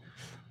to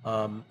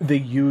the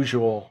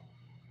usual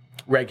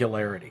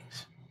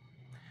regularities.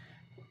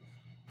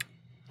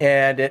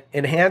 And it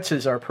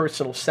enhances our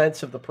personal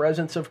sense of the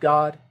presence of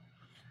God,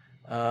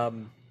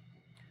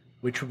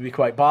 which would be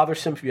quite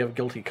bothersome if you have a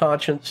guilty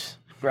conscience,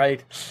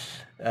 right?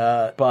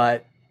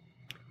 But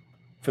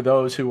for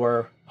those who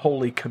are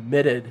wholly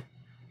committed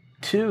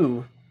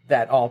to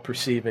that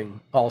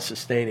all-perceiving,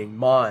 all-sustaining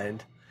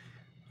mind,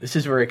 this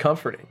is very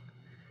comforting.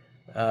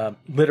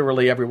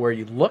 Literally everywhere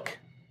you look,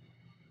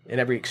 in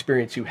every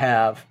experience you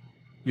have,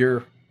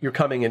 you're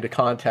coming into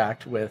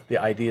contact with the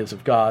ideas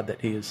of God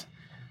that he is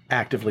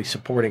actively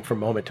supporting from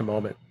moment to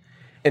moment.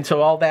 And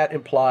so all that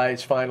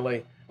implies,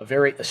 finally, a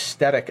very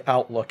aesthetic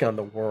outlook on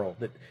the world,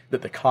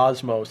 that the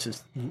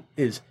cosmos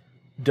is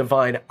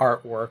divine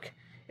artwork,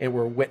 and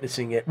we're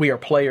witnessing it. We are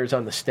players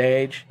on the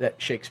stage.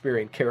 That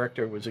Shakespearean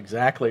character was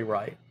exactly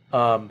right.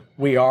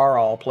 We are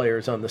all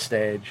players on the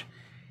stage,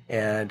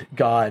 and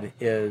God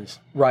is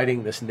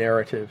writing this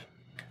narrative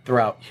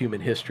throughout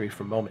human history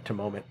from moment to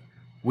moment.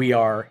 We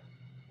are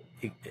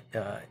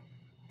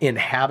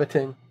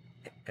inhabiting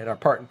and are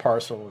part and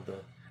parcel of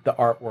the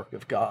artwork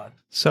of God.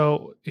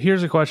 So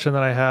here's a question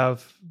that I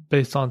have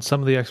based on some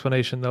of the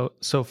explanation though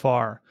so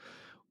far.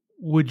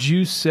 Would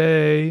you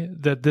say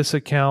that this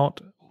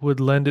account would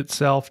lend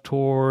itself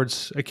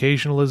towards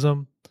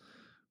occasionalism,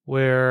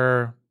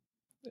 where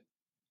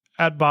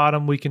at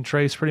bottom we can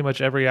trace pretty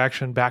much every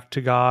action back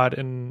to God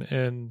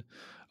in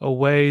a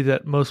way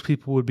that most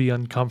people would be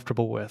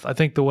uncomfortable with? I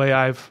think the way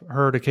I've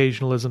heard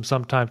occasionalism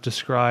sometimes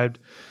described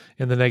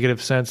in the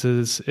negative sense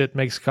is it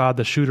makes God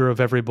the shooter of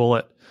every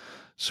bullet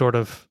sort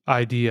of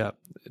idea.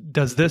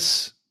 Does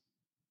this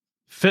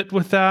fit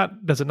with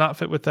that? Does it not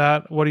fit with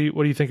that? What do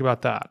you think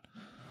about that?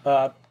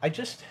 I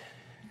just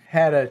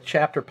had a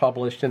chapter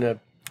published in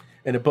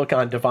a book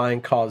on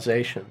divine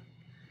causation.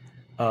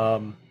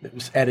 It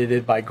was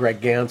edited by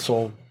Greg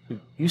Gansel, who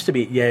used to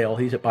be at Yale.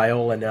 He's at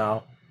Biola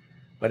now.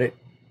 But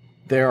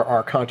there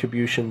are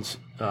contributions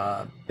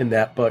in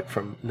that book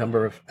from a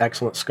number of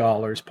excellent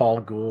scholars, Paul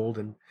Gould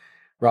and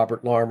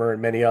Robert Larmer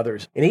and many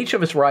others. And each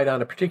of us write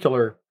on a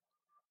particular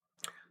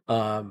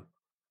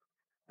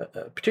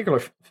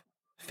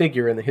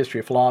figure in the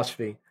history of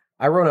philosophy.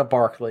 I wrote on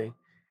Berkeley,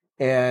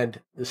 and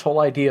this whole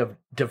idea of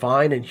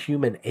divine and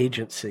human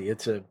agency,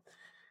 it's a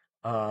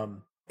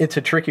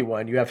tricky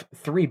one. You have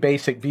three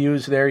basic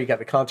views there. You got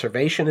the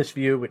conservationist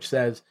view, which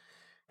says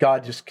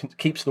God just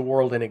keeps the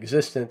world in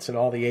existence, and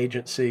all the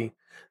agency,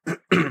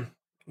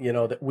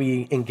 that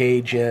we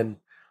engage in,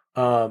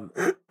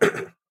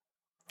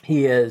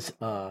 he is,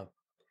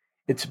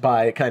 it's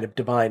by a kind of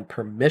divine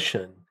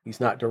permission. He's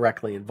not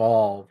directly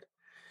involved.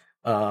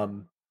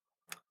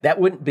 That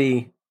wouldn't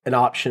be an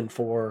option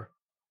for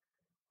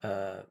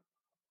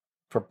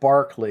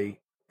Berkeley.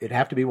 It'd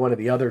have to be one of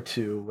the other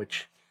two,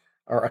 which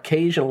are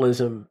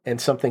occasionalism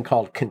and something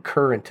called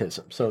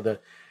concurrentism. So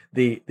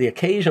the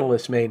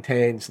occasionalist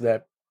maintains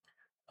that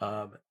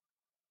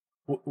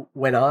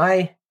when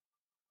I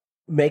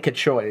make a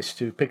choice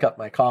to pick up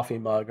my coffee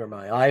mug or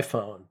my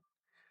iPhone,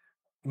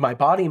 my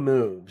body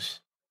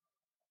moves.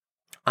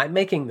 I'm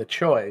making the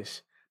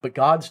choice, but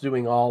God's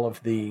doing all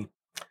of the,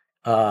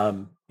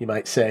 you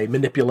might say,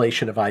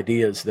 manipulation of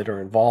ideas that are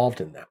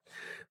involved in that.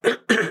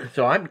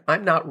 So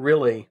I'm not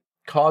really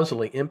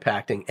causally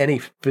impacting any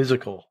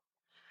physical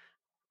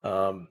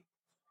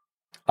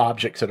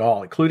objects at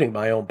all, including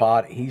my own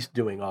body. He's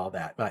doing all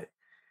that.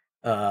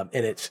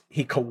 And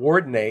he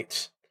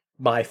coordinates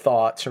my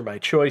thoughts or my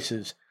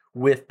choices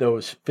with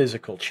those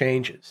physical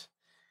changes.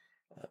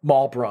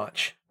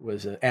 Malebranche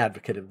was an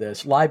advocate of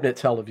this.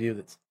 Leibniz held a view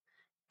that's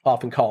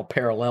often called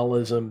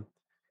parallelism.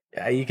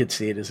 You could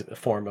see it as a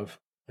form of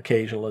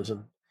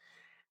occasionalism.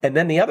 And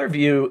then the other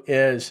view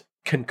is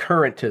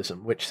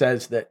concurrentism, which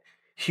says that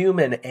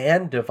human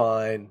and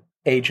divine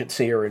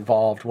agency are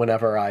involved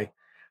whenever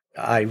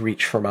I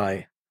reach for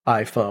my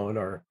iPhone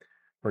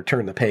or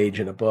turn the page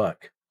in a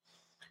book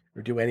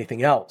or do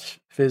anything else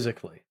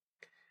physically.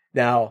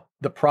 Now,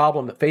 the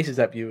problem that faces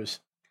that view is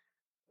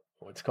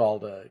what's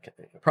called a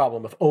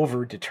problem of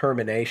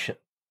overdetermination.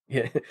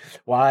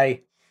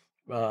 Why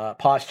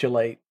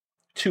postulate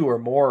two or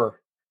more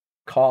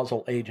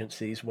causal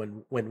agencies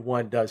when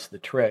one does the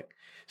trick?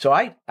 So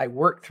I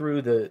worked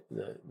through the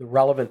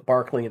relevant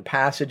Berkeleyan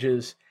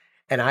passages,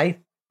 and I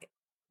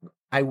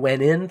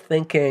went in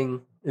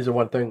thinking is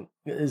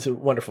a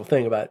wonderful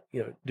thing about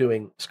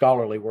doing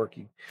scholarly work.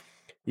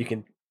 You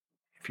can,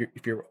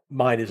 if your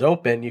mind is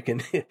open, you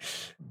can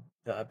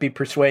be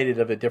persuaded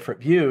of a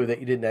different view that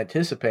you didn't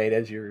anticipate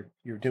as you're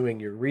doing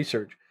your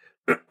research.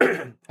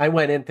 I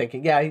went in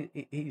thinking, yeah,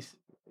 he's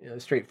a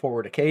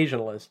straightforward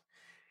occasionalist,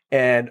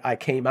 and I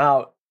came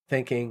out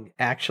thinking,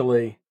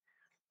 actually,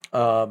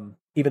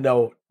 even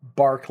though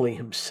Berkeley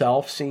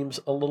himself seems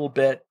a little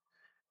bit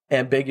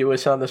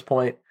ambiguous on this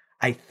point,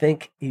 I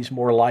think he's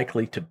more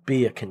likely to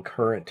be a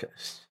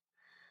concurrentist.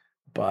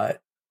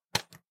 But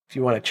if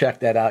you want to check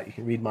that out, you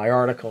can read my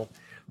article.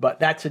 But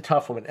that's a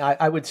tough one.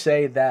 I would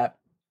say that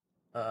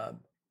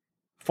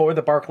for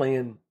the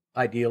Berkeleyan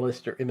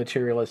idealist or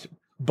immaterialist,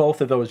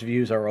 both of those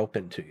views are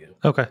open to you.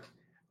 Okay.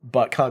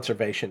 But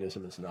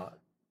conservationism is not.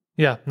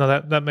 Yeah,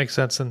 no, that makes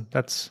sense, and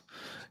that's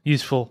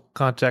useful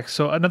context.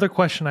 So another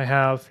question I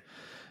have,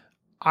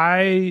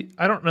 I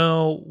don't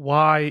know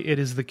why it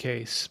is the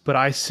case, but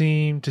I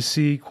seem to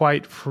see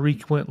quite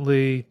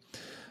frequently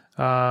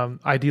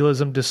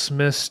idealism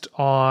dismissed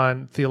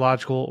on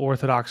theological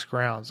orthodox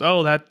grounds.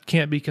 Oh, that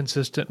can't be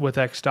consistent with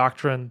X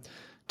doctrine.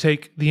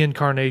 Take the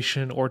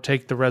incarnation or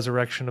take the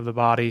resurrection of the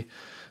body.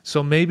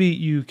 So maybe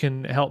you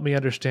can help me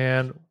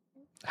understand,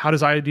 how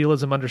does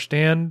idealism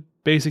understand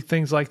basic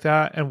things like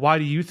that? And why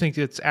do you think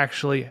it's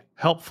actually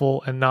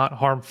helpful and not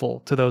harmful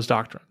to those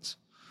doctrines?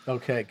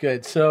 Okay,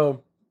 good.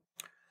 So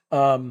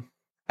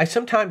I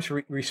sometimes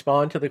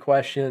respond to the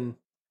question,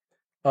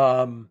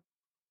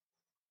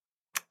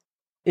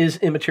 is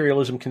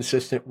immaterialism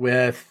consistent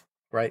with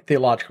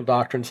theological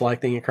doctrines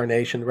like the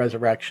incarnation, the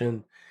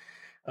resurrection,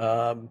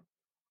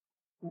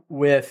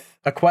 with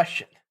a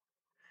question?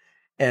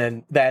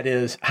 And that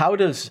is, how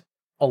does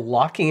a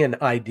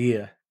Lockean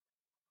idea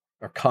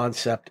or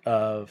concept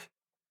of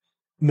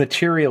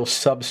material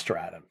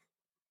substratum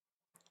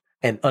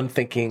and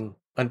unthinking,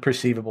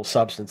 unperceivable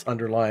substance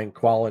underlying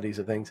qualities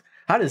of things,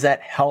 how does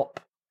that help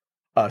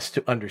us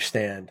to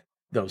understand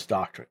those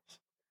doctrines?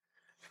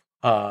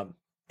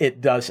 It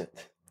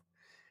doesn't.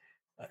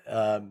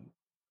 The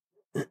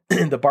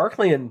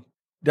Berkeleyan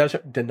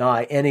doesn't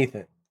deny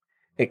anything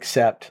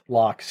except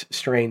Locke's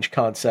strange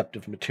concept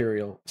of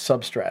material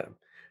substratum.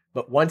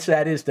 But once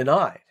that is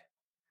denied,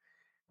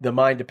 the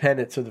mind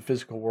dependence of the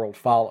physical world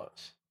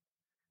follows.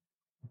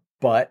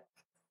 But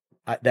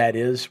that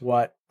is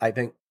what I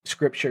think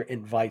Scripture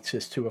invites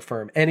us to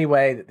affirm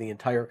anyway, that the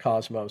entire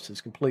cosmos is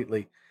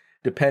completely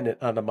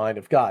dependent on the mind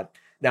of God.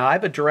 Now,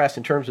 I've addressed,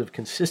 in terms of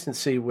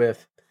consistency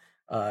with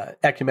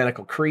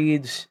ecumenical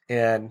creeds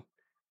and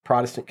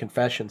Protestant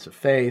confessions of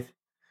faith,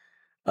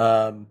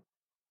 I've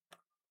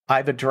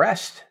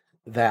addressed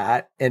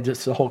that, and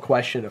just the whole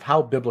question of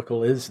how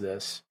biblical is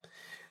this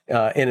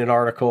in an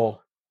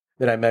article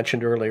that I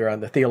mentioned earlier on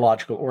the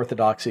theological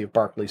orthodoxy of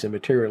Berkeley's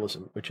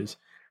immaterialism, which is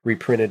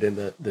reprinted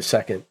in the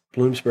second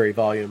Bloomsbury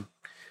volume.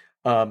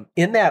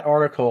 In that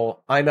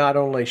article, I not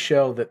only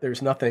show that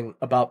there's nothing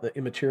about the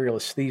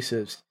immaterialist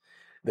thesis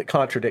that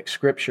contradicts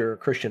Scripture or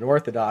Christian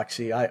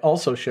orthodoxy, I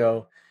also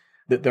show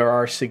that there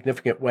are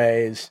significant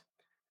ways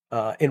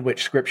in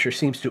which Scripture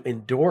seems to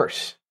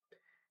endorse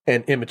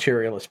an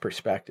immaterialist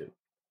perspective.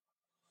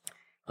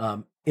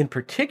 In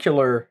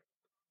particular,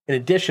 in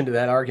addition to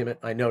that argument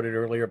I noted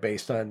earlier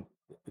based on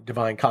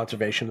divine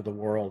conservation of the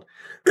world,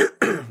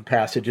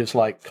 passages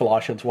like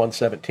Colossians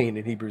 1:17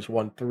 and Hebrews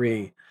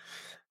 1:3,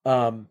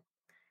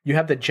 you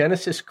have the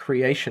Genesis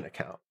creation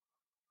account,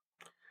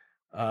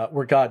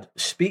 where God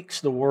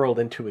speaks the world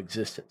into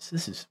existence.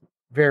 This is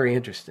very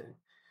interesting.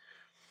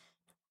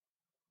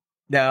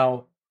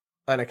 Now,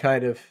 on a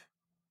kind of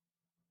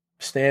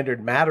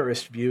standard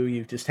matterist view,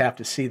 you just have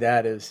to see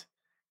that as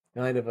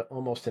kind of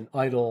almost an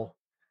idle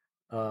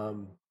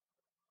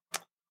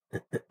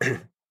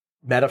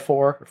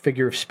metaphor or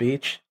figure of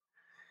speech.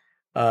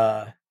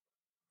 And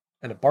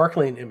a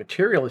Berkeleyan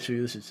immaterialist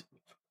view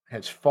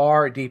has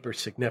far deeper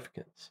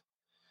significance.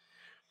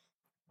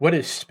 What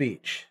is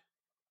speech?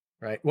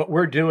 Right? What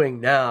we're doing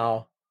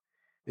now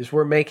is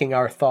we're making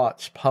our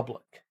thoughts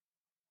public.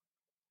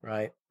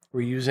 Right?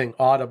 We're using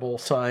audible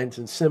signs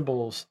and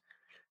symbols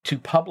to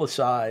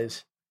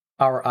publicize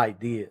our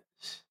ideas.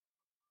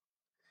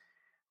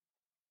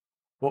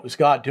 What was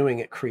God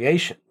doing at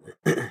creation?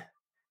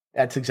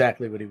 That's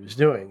exactly what he was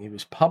doing. He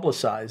was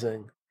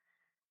publicizing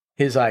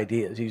his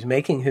ideas. He's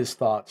making his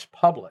thoughts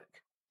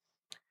public.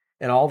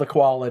 And all the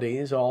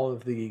qualities, all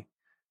of the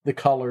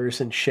colors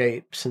and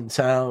shapes and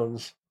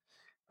sounds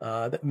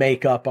that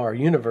make up our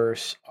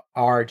universe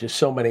are just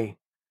so many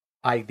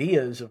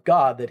ideas of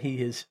God that he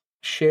has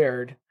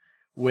shared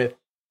with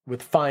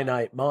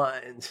finite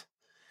minds.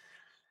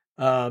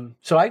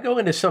 So I go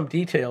into some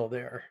detail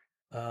there,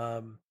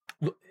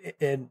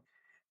 and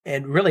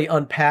really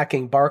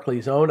unpacking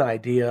Berkeley's own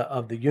idea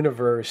of the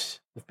universe,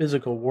 the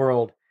physical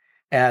world,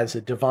 as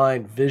a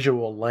divine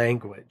visual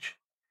language.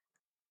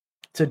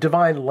 It's a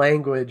divine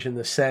language in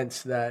the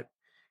sense that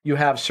you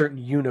have certain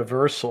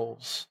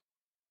universals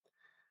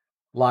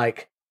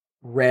like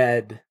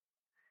red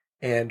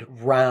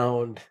and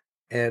round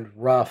and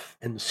rough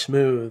and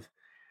smooth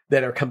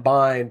that are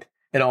combined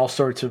in all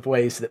sorts of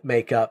ways that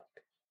make up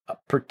a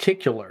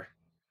particular,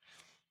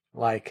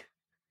 like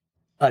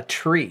a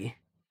tree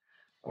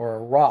or a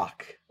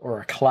rock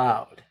or a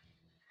cloud.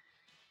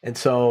 And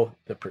so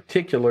the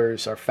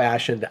particulars are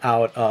fashioned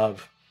out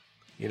of,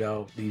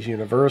 these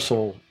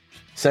universal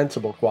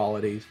sensible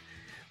qualities.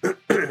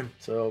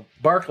 So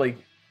Berkeley,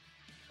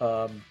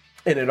 in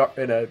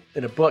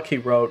a book he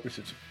wrote, which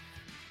is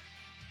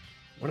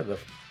one of the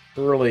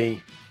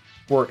early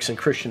works in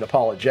Christian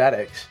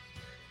apologetics,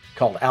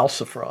 called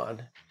Alciphron,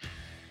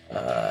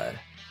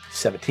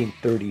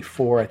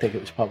 1734, I think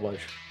it was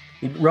published.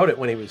 He wrote it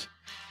when he was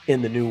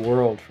in the New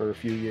World for a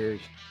few years.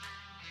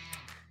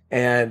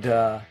 And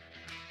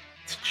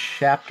it's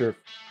chapter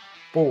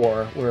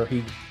 4 where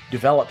he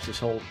develops this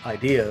whole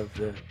idea of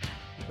the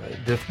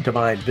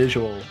divine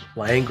visual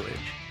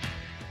language.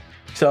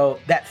 So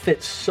that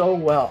fits so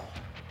well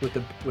with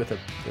the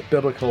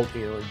biblical,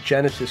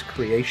 Genesis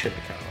creation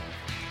account.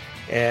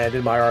 And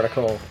in my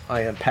article, I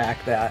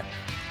unpack that.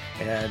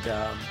 And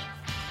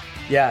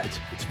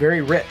it's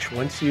very rich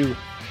once you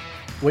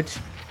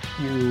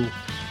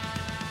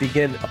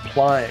begin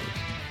applying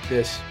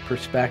this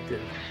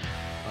perspective.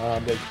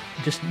 There's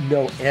just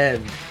no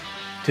end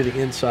to the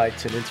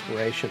insights and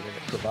inspiration that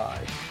it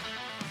provides.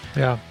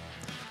 Yeah.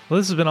 Well,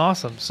 this has been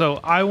awesome. So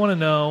I want to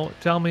know,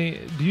 tell me,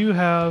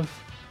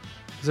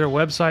 is there a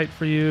website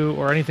for you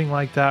or anything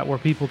like that where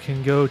people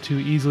can go to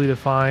easily to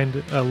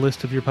find a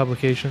list of your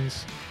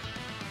publications?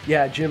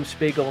 Yeah,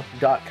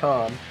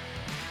 jimspiegel.com.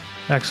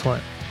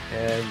 Excellent.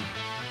 And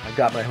I've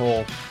got my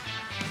whole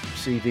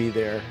CV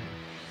there.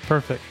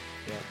 Perfect.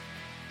 Yeah.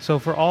 So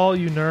for all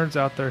you nerds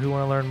out there who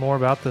want to learn more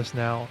about this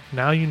now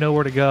you know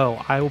where to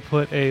go. I will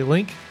put a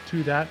link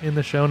to that in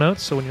the show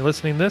notes. So when you're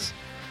listening to this,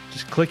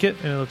 just click it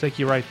and it'll take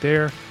you right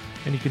there.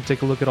 And you can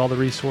take a look at all the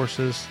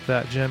resources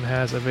that Jim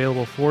has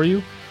available for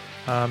you.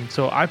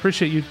 So I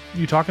appreciate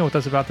you talking with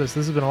us about this.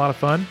 This has been a lot of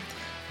fun.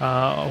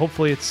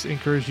 Hopefully it's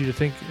encouraged you to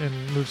think and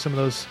move some of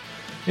those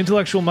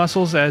intellectual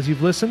muscles as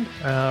you've listened.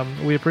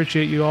 We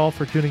appreciate you all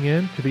for tuning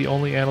in to the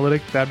only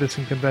analytic Baptist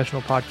and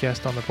conventional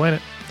podcast on the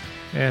planet.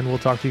 And we'll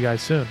talk to you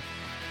guys soon.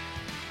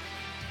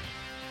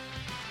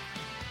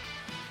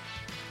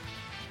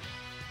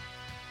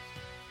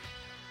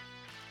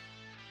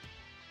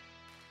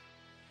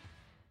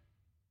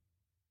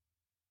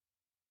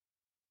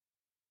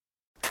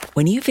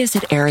 When you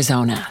visit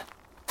Arizona,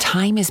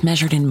 time is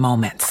measured in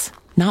moments,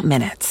 not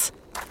minutes.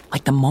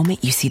 Like the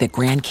moment you see the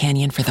Grand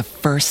Canyon for the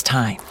first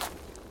time.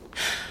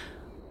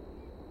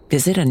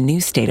 Visit a new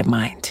state of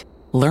mind.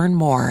 Learn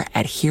more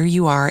at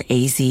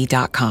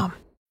hereyouareaz.com.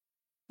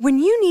 When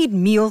you need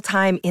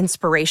mealtime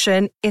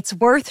inspiration, it's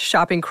worth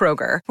shopping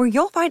Kroger, where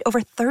you'll find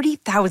over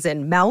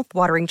 30,000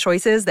 mouth-watering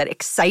choices that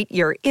excite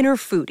your inner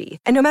foodie.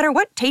 And no matter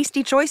what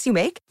tasty choice you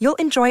make, you'll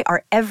enjoy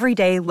our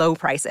everyday low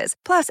prices,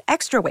 plus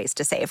extra ways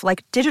to save,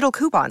 like digital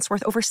coupons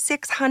worth over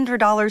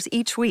 $600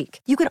 each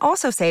week. You can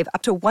also save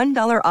up to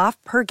 $1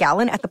 off per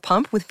gallon at the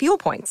pump with fuel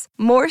points.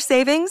 More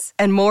savings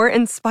and more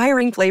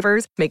inspiring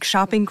flavors make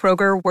shopping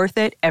Kroger worth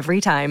it every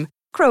time.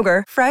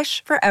 Kroger,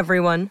 fresh for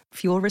everyone.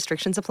 Fuel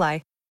restrictions apply.